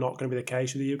just not going to be the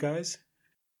case with you guys?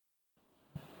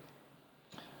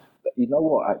 You know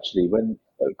what? Actually,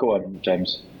 go on,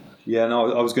 James. Yeah,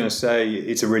 no, I was going to say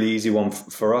it's a really easy one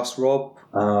for us, Rob.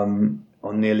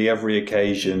 On nearly every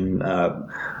occasion,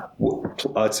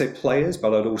 I'd say players,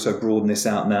 but I'd also broaden this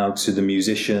out now to the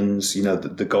musicians, you know,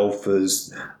 the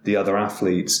golfers, the other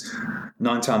athletes.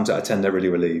 9 times out of 10, they're really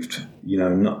relieved.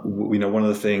 One of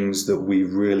the things that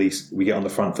we get on the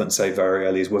front foot and say very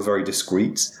early is we're very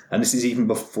discreet. And this is even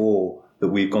before that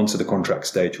we've gone to the contract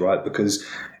stage, right? Because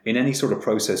in any sort of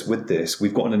process with this,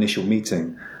 we've got an initial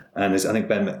meeting. And as I think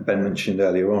Ben mentioned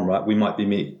earlier on, right, we might be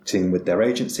meeting with their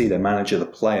agency, their manager, the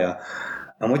player,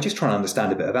 and we're just trying to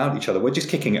understand a bit about each other. We're just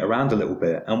kicking it around a little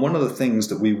bit. And one of the things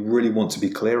that we really want to be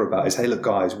clear about is, hey, look,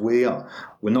 guys, we're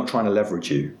not trying to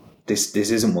leverage you. This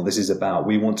isn't what this is about.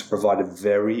 We want to provide a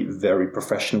very, very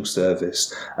professional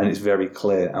service, and it's very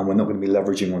clear, and we're not going to be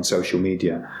leveraging on social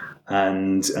media.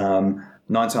 And 9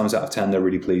 times out of 10, they're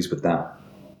really pleased with that.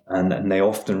 And they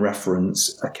often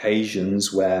reference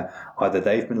occasions where either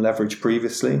they've been leveraged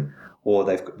previously or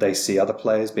they see other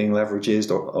players being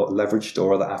leveraged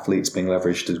or other athletes being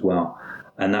leveraged as well.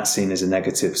 And that's seen as a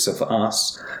negative. So for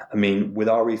us, I mean, with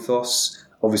our ethos,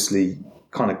 obviously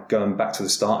kind of going back to the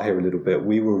start here a little bit,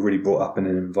 we were really brought up in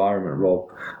an environment, Rob,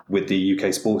 with the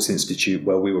UK Sports Institute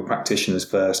where we were practitioners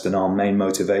first and our main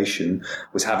motivation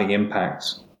was having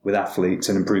impact with athletes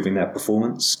and improving their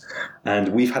performance.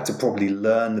 And we've had to probably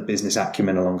learn the business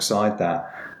acumen alongside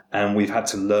that. And we've had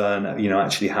to learn,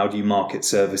 actually how do you market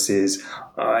services?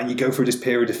 And you go through this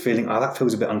period of feeling, that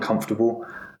feels a bit uncomfortable,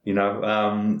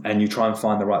 and you try and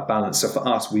find the right balance. So for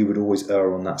us, we would always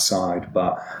err on that side.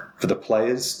 But for the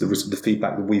players, the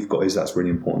feedback that we've got is that's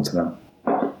really important to them.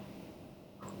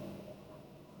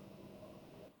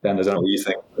 Ben, I don't know what you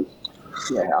think.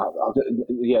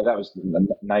 Yeah, that was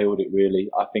nailed it really.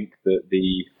 I think that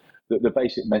the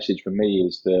basic message for me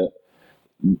is that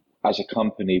as a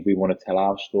company, we want to tell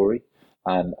our story,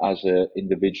 and as an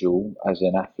individual, as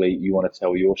an athlete, you want to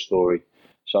tell your story.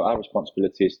 So our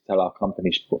responsibility is to tell our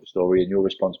company's story, and your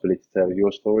responsibility to tell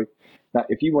your story. Now,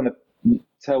 if you want to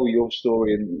tell your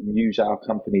story and use our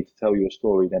company to tell your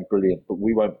story, then brilliant. But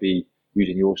we won't be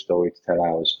using your story to tell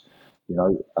ours.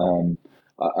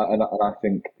 And I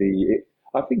think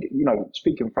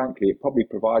speaking frankly, it probably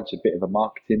provides a bit of a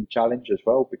marketing challenge as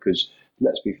well, because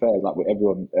let's be fair,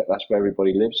 that's where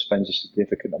everybody lives, spends a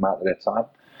significant amount of their time.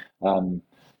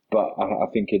 But I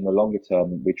think in the longer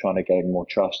term, we're trying to gain more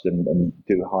trust and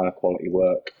do higher quality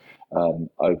work.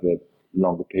 over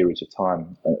longer periods of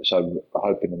time. So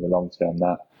hoping in the long term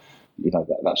that,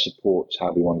 that supports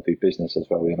how we want to do business as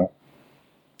well,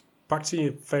 Back to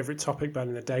your favourite topic, Ben,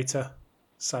 in the data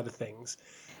side of things.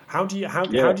 How do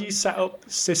you set up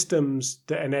systems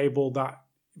that enable that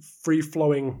free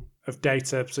flowing of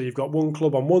data? So you've got one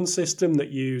club on one system that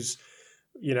use,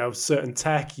 certain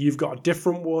tech. You've got a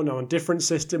different one on a different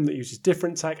system that uses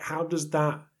different tech. How does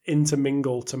that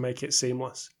intermingle to make it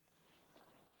seamless?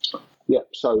 Yeah,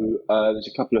 so there's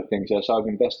a couple of things there. So I've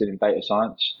invested in data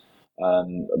science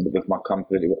with my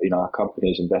company. Our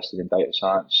company is invested in data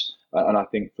science, and I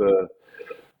think for a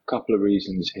couple of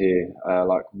reasons here.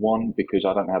 Like one, because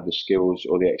I don't have the skills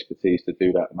or the expertise to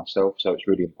do that myself. So it's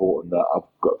really important that I've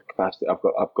got the capacity.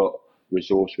 I've got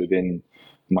resource within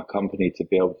my company to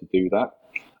be able to do that.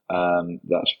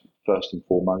 That's first and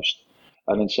foremost.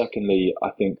 And then secondly, I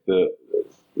think that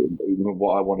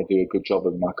what I want to do a good job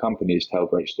of in my company is tell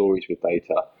great stories with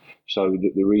data. So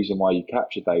the reason why you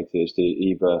capture data is to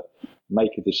either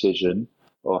make a decision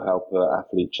or help an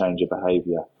athlete change a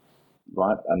behavior,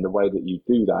 right? And the way that you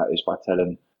do that is by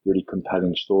telling really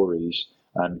compelling stories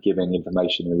and giving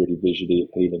information in a really visually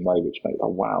appealing way, which makes,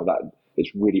 that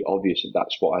it's really obvious that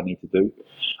that's what I need to do.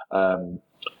 And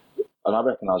I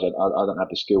recognise I don't have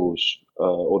the skills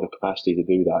or the capacity to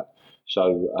do that.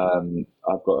 So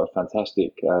I've got a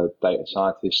fantastic data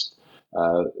scientist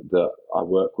that I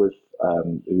work with,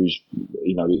 who's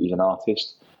he's an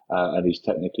artist and he's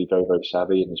technically very, very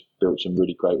savvy and has built some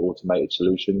really great automated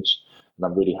solutions. And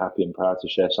I'm really happy and proud to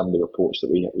share some of the reports that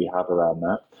we have around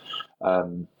that.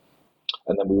 And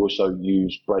then we also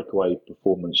use Breakaway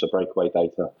Performance or Breakaway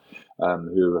Data,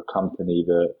 who are a company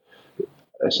that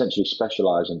essentially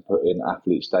specialise in putting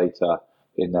athletes' data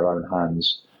in their own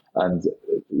hands. And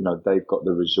they've got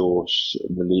the resource,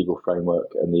 the legal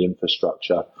framework, and the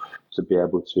infrastructure to be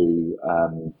able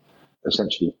to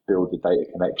essentially build the data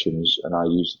connections. And I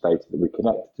use the data that we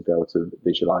connect to be able to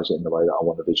visualize it in the way that I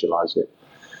want to visualize it.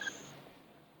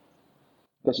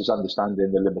 I guess it's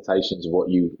understanding the limitations of what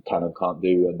you can and can't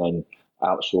do, and then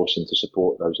outsourcing to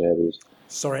support those areas.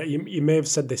 Sorry, you may have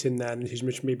said this in there, and this is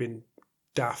me being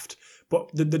daft, but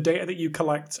the data that you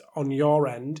collect on your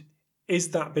end, is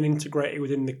that been integrated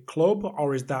within the club,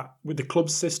 or is that with the club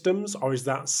systems, or is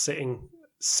that sitting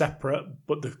separate,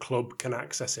 but the club can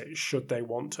access it should they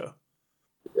want to?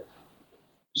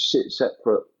 Sit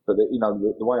separate, but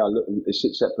the way I look, it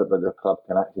sits separate, but the club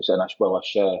can access it. And that's where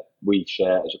we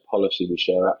share as a policy, we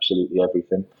share absolutely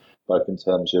everything, both in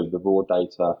terms of the raw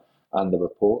data and the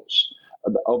reports.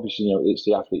 And obviously, it's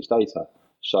the athlete's data,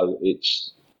 so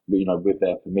it's with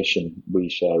their permission we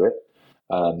share it.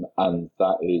 And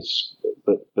that is,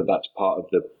 but that's part of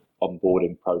the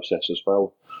onboarding process as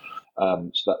well.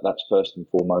 So that's first and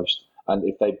foremost. And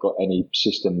if they've got any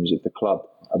systems, if the club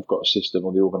have got a system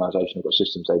or the organisation have got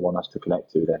systems they want us to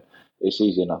connect to, then it's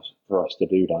easy enough for us to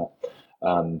do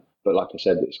that. But like I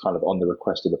said, it's kind of on the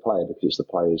request of the player because it's the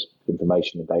player's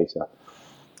information and data.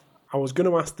 I was going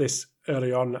to ask this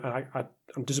early on, and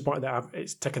I'm disappointed that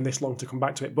it's taken this long to come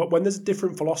back to it. But when there's a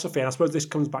different philosophy, and I suppose this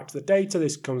comes back to the data,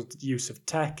 this comes to the use of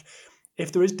tech.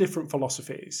 If there is different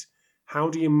philosophies, how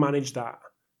do you manage that?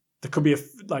 There could be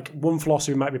one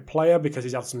philosophy might be player because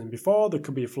he's had something before. There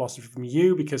could be a philosophy from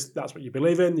you because that's what you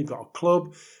believe in. You've got a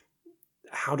club.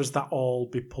 How does that all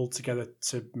be pulled together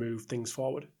to move things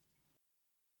forward?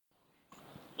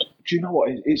 Do you know what?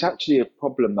 It's actually a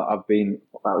problem that I've been.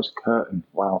 That was a curtain.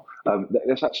 Wow.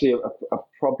 That's actually a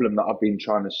problem that I've been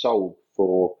trying to solve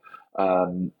for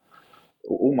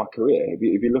all my career. If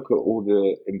you look at all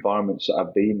the environments that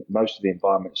I've been, most of the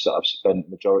environments that I've spent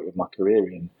the majority of my career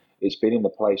in, it's been in the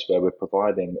place where we're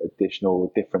providing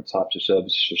additional different types of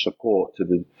services for support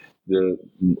to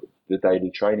the daily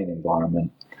training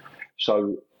environment.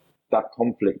 So that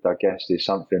conflict, I guess, is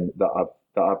something that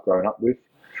I've grown up with.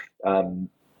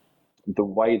 The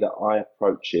way that I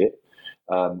approach it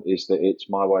is that it's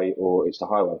my way or it's the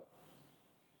highway.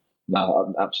 No,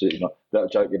 I'm absolutely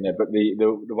not joking there. But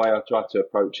the way I try to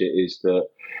approach it is that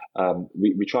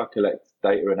we try to collect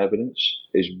data and evidence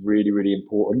is really, really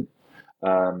important.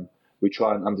 We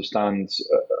try and understand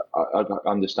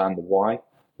the why,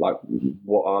 like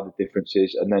what are the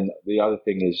differences. And then the other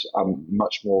thing is I'm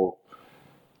much more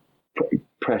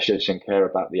precious and care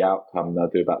about the outcome than I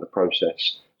do about the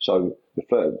process. So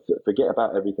forget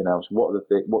about everything else. What's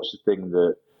the thing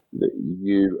that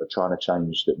you are trying to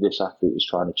change, that this athlete is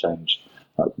trying to change?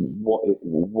 Like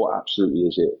what absolutely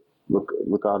is it,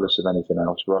 regardless of anything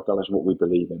else, regardless of what we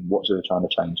believe in? What's it trying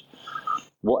to change?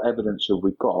 What evidence have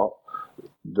we got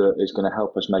that is going to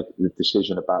help us make the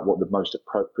decision about what the most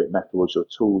appropriate methods or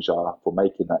tools are for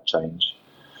making that change?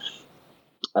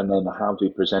 and then how do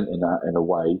you present in that in a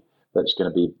way that's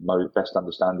going to be best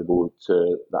understandable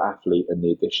to the athlete and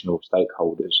the additional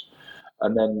stakeholders,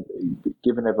 and then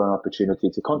giving everyone an opportunity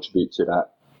to contribute to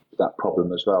that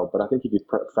problem as well. But I think if you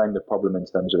frame the problem in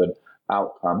terms of an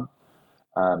outcome,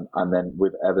 and then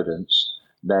with evidence,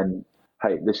 then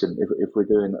hey, listen, if we're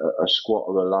doing a squat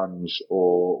or a lunge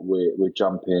or we're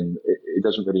jumping, it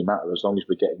doesn't really matter as long as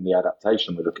we're getting the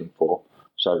adaptation we're looking for.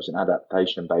 So it's an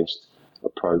adaptation-based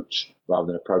approach rather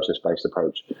than a process-based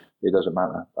approach. It doesn't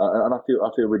matter, and I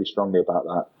feel really strongly about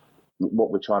that.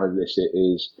 What we're trying to elicit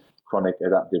is chronic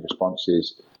adaptive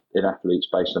responses in athletes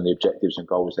based on the objectives and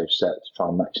goals they've set to try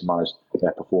and maximise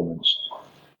their performance.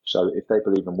 So if they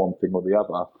believe in one thing or the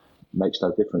other, it makes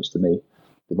no difference to me.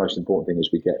 The most important thing is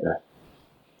we get there.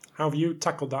 How have you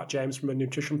tackled that, James, from a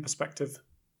nutrition perspective?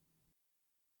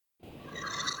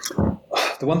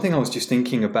 The one thing I was just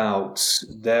thinking about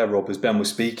there, Rob, as Ben was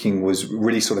speaking, was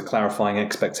really sort of clarifying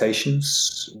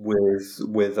expectations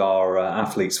with our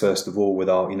athletes, first of all, with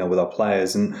our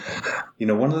players. And,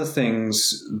 one of the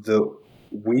things that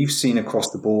we've seen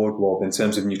across the board, Rob, in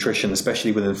terms of nutrition,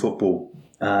 especially within football,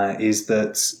 is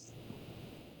that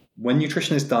when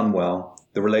nutrition is done well,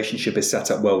 the relationship is set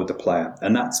up well with the player.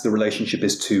 And the relationship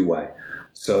is two-way.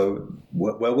 So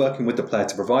we're working with the player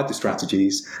to provide the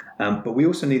strategies, but we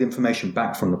also need information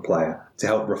back from the player to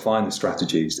help refine the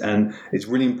strategies. And it's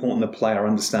really important the player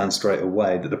understands straight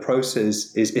away that the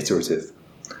process is iterative.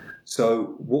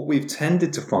 So what we've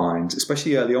tended to find,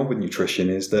 especially early on with nutrition,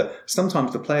 is that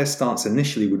sometimes the player's stance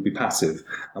initially would be passive.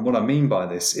 And what I mean by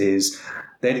this is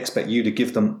they'd expect you to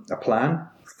give them a plan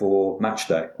for match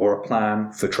day or a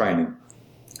plan for training.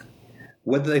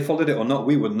 Whether they followed it or not,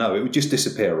 we wouldn't know. It would just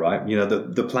disappear, right?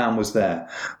 The plan was there.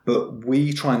 But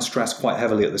we try and stress quite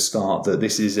heavily at the start that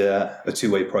this is a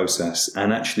two-way process.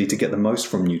 And actually, to get the most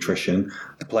from nutrition,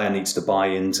 the player needs to buy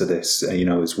into this,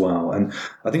 as well. And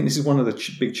I think this is one of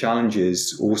the big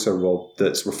challenges also, Rob,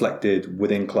 that's reflected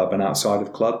within club and outside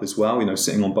of club as well,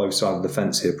 sitting on both sides of the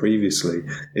fence here previously,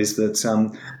 is that,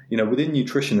 within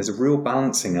nutrition, there's a real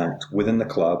balancing act within the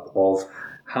club of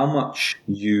how much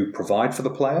you provide for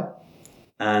the player,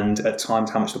 and at times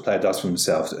how much the player does for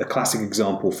themselves. A classic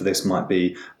example for this might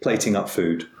be plating up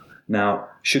food. Now,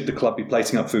 should the club be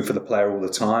plating up food for the player all the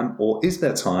time, or is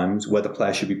there times where the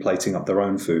player should be plating up their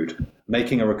own food,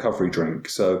 making a recovery drink,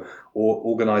 or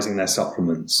organising their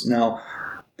supplements? Now,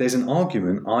 there's an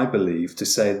argument, I believe, to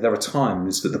say there are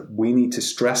times that we need to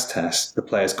stress test the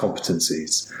player's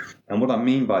competencies. And what I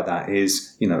mean by that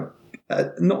is,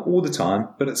 not all the time,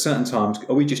 but at certain times,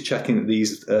 are we just checking that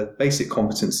these basic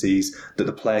competencies that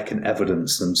the player can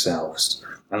evidence themselves?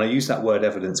 And I use that word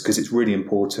evidence because it's really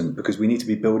important, because we need to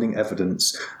be building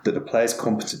evidence that the player's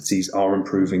competencies are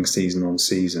improving season on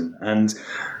season. And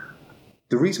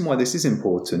the reason why this is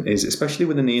important is, especially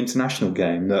within the international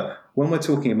game, that when we're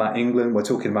talking about England, we're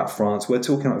talking about France, we're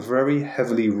talking about very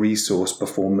heavily resourced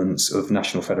performance of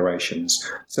national federations.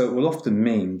 So it will often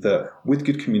mean that with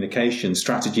good communication,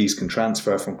 strategies can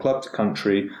transfer from club to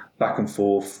country, back and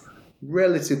forth,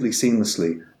 relatively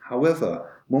seamlessly. However,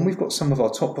 when we've got some of our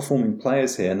top performing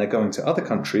players here and they're going to other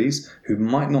countries who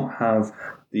might not have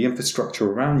the infrastructure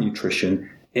around nutrition,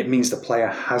 it means the player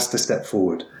has to step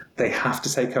forward. They have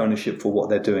to take ownership for what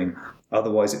they're doing.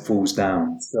 Otherwise, it falls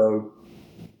down. So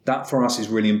that for us is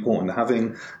really important.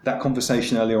 Having that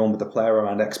conversation earlier on with the player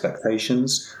around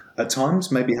expectations. At times,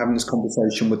 maybe having this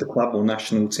conversation with the club or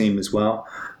national team as well.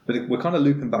 But we're kind of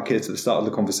looping back here to the start of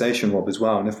the conversation, Rob, as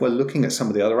well. And if we're looking at some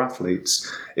of the other athletes,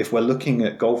 if we're looking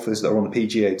at golfers that are on the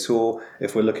PGA Tour,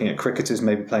 if we're looking at cricketers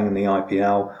maybe playing in the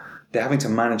IPL, they're having to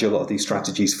manage a lot of these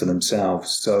strategies for themselves.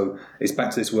 So it's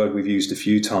back to this word we've used a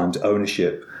few times,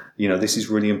 ownership. This is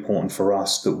really important for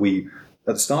us, that we,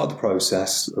 at the start of the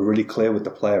process, are really clear with the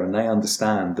player and they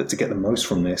understand that to get the most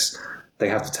from this, they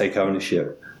have to take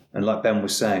ownership. And like Ben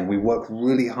was saying, we work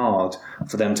really hard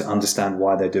for them to understand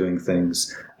why they're doing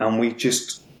things. And we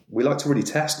like to really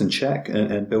test and check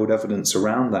and build evidence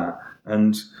around that.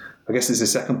 And I guess there's a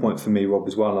second point for me, Rob,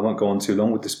 as well. I won't go on too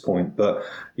long with this point, but,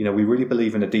 we really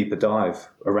believe in a deeper dive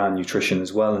around nutrition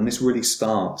as well. And this really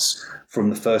starts from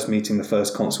the first meeting, the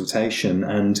first consultation.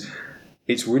 And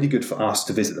it's really good for us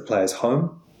to visit the player's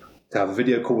home, to have a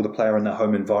video call with the player in their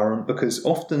home environment, because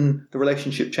often the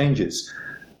relationship changes.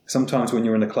 Sometimes when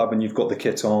you're in a club and you've got the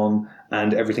kit on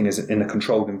and everything is in a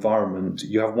controlled environment,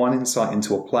 you have one insight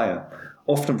into a player.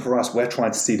 often for us, we're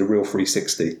trying to see the real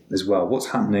 360 as well. What's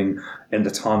happening in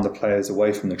the time the player's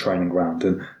away from the training ground?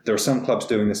 And there are some clubs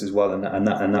doing this as well,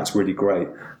 and that's really great.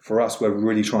 For us, we're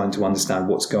really trying to understand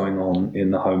what's going on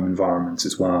in the home environment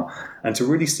as well, and to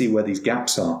really see where these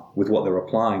gaps are with what they're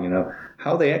applying.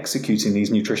 How are they executing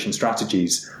these nutrition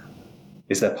strategies?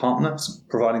 Is their partner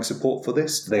providing support for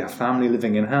this? Do they have family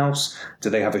living in-house? Do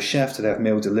they have a chef? Do they have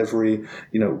meal delivery?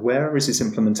 Where is this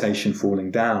implementation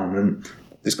falling down? And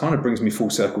this kind of brings me full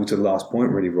circle to the last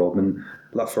point, really, Rob. And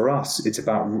for us, it's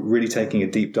about really taking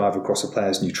a deep dive across a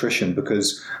player's nutrition,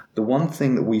 because the one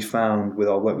thing that we found with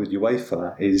our work with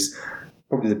UEFA is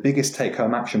probably the biggest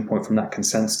take-home action point from that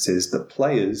consensus is that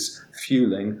players'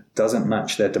 fueling doesn't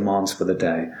match their demands for the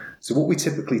day. So what we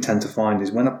typically tend to find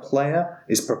is when a player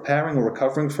is preparing or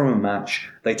recovering from a match,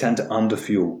 they tend to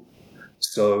underfuel.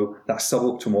 So that's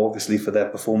suboptimal, obviously, for their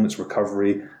performance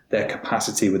recovery, their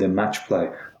capacity within match play.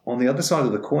 On the other side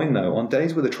of the coin, though, on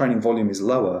days where the training volume is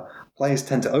lower, players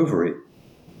tend to overeat.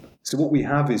 So what we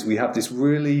have is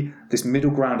this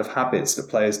middle ground of habits that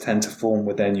players tend to form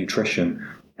with their nutrition.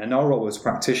 And our role as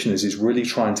practitioners is really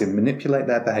trying to manipulate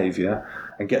their behavior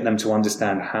and get them to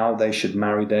understand how they should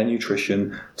marry their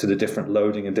nutrition to the different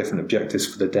loading and different objectives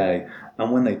for the day.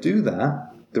 And when they do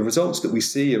that, the results that we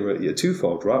see are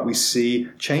twofold, right? We see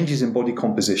changes in body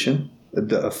composition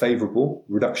that are favorable,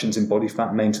 reductions in body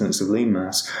fat, maintenance of lean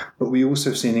mass, but we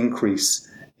also see an increase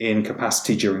in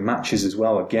capacity during matches as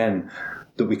well, again,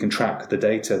 that we can track the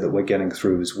data that we're getting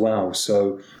through as well.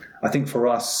 So I think for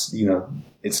us,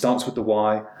 it starts with the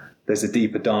why. There's a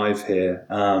deeper dive here,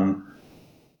 and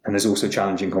there's also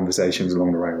challenging conversations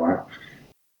along the way, right?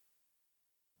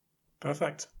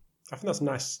 Perfect. I think that's a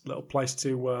nice little place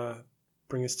to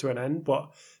bring this to an end.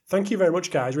 But thank you very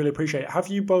much, guys. Really appreciate it. Have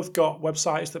you both got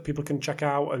websites that people can check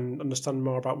out and understand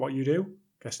more about what you do?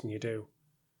 Guessing you do.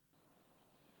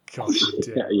 Gosh, you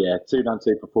do. Yeah,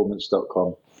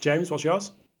 292performance.com. James, what's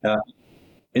yours?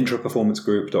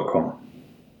 INTRAperformancegroup.com.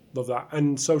 Love that.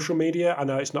 And social media, I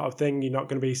know it's not a thing. You're not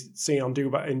going to be seen in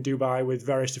Dubai with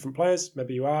various different players.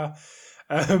 Maybe you are.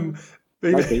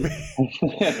 Maybe.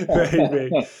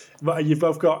 But you've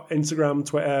both got Instagram,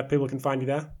 Twitter. People can find you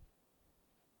there.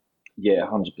 Yeah,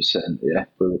 100%. Yeah,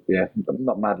 I'm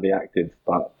not madly active,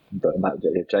 but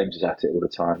James is at it all the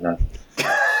time now.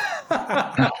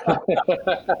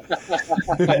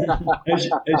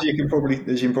 as you can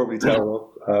probably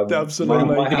tell,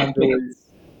 absolutely. My handle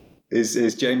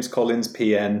is James Collins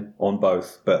PN on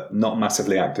both, but not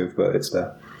massively active, but it's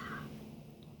there.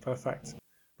 Perfect.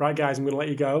 Right, guys, I'm going to let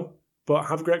you go, but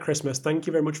have a great Christmas. Thank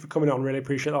you very much for coming on. Really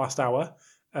appreciate the last hour,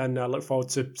 and look forward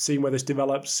to seeing where this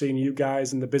develops, seeing you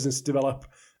guys and the business develop,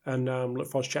 and look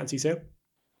forward to chatting to you soon.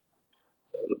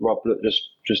 Rob, look,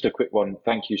 just a quick one.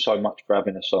 Thank you so much for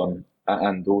having us on,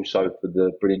 and also for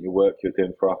the brilliant work you're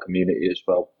doing for our community as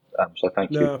well. So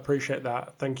thank you. No, I appreciate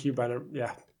that. Thank you, Ben.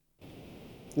 Yeah.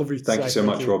 Lovely to Thank you so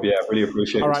much, Rob. Yeah, really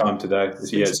appreciate your time today.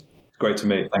 It's great to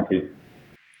meet. Thank you.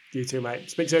 You too, mate.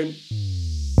 Speak soon.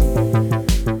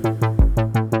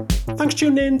 Thanks for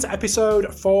tuning in to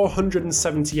episode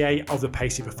 478 of the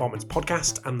Pacey Performance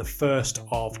Podcast, and the first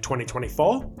of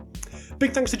 2024.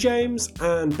 Big thanks to James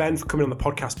and Ben for coming on the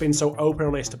podcast, being so open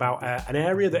and honest about an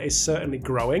area that is certainly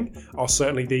growing, or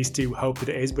certainly these two hope that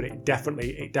it is, but it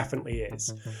definitely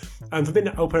is. And for being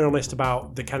open and honest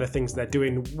about the kind of things they're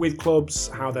doing with clubs,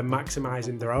 how they're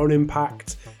maximising their own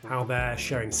impact, how they're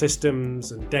sharing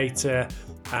systems and data,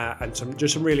 and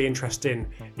some really interesting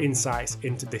insights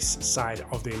into this side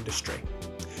of the industry.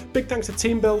 Big thanks to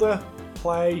Team Builder,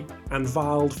 Play and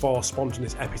Vald for sponsoring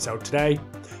this episode today.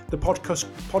 The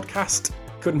podcast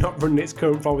could not run its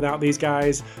current form without these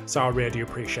guys, so I really do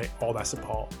appreciate all their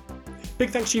support. Big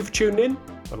thanks to you for tuning in.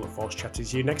 I look forward to chatting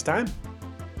to you next time.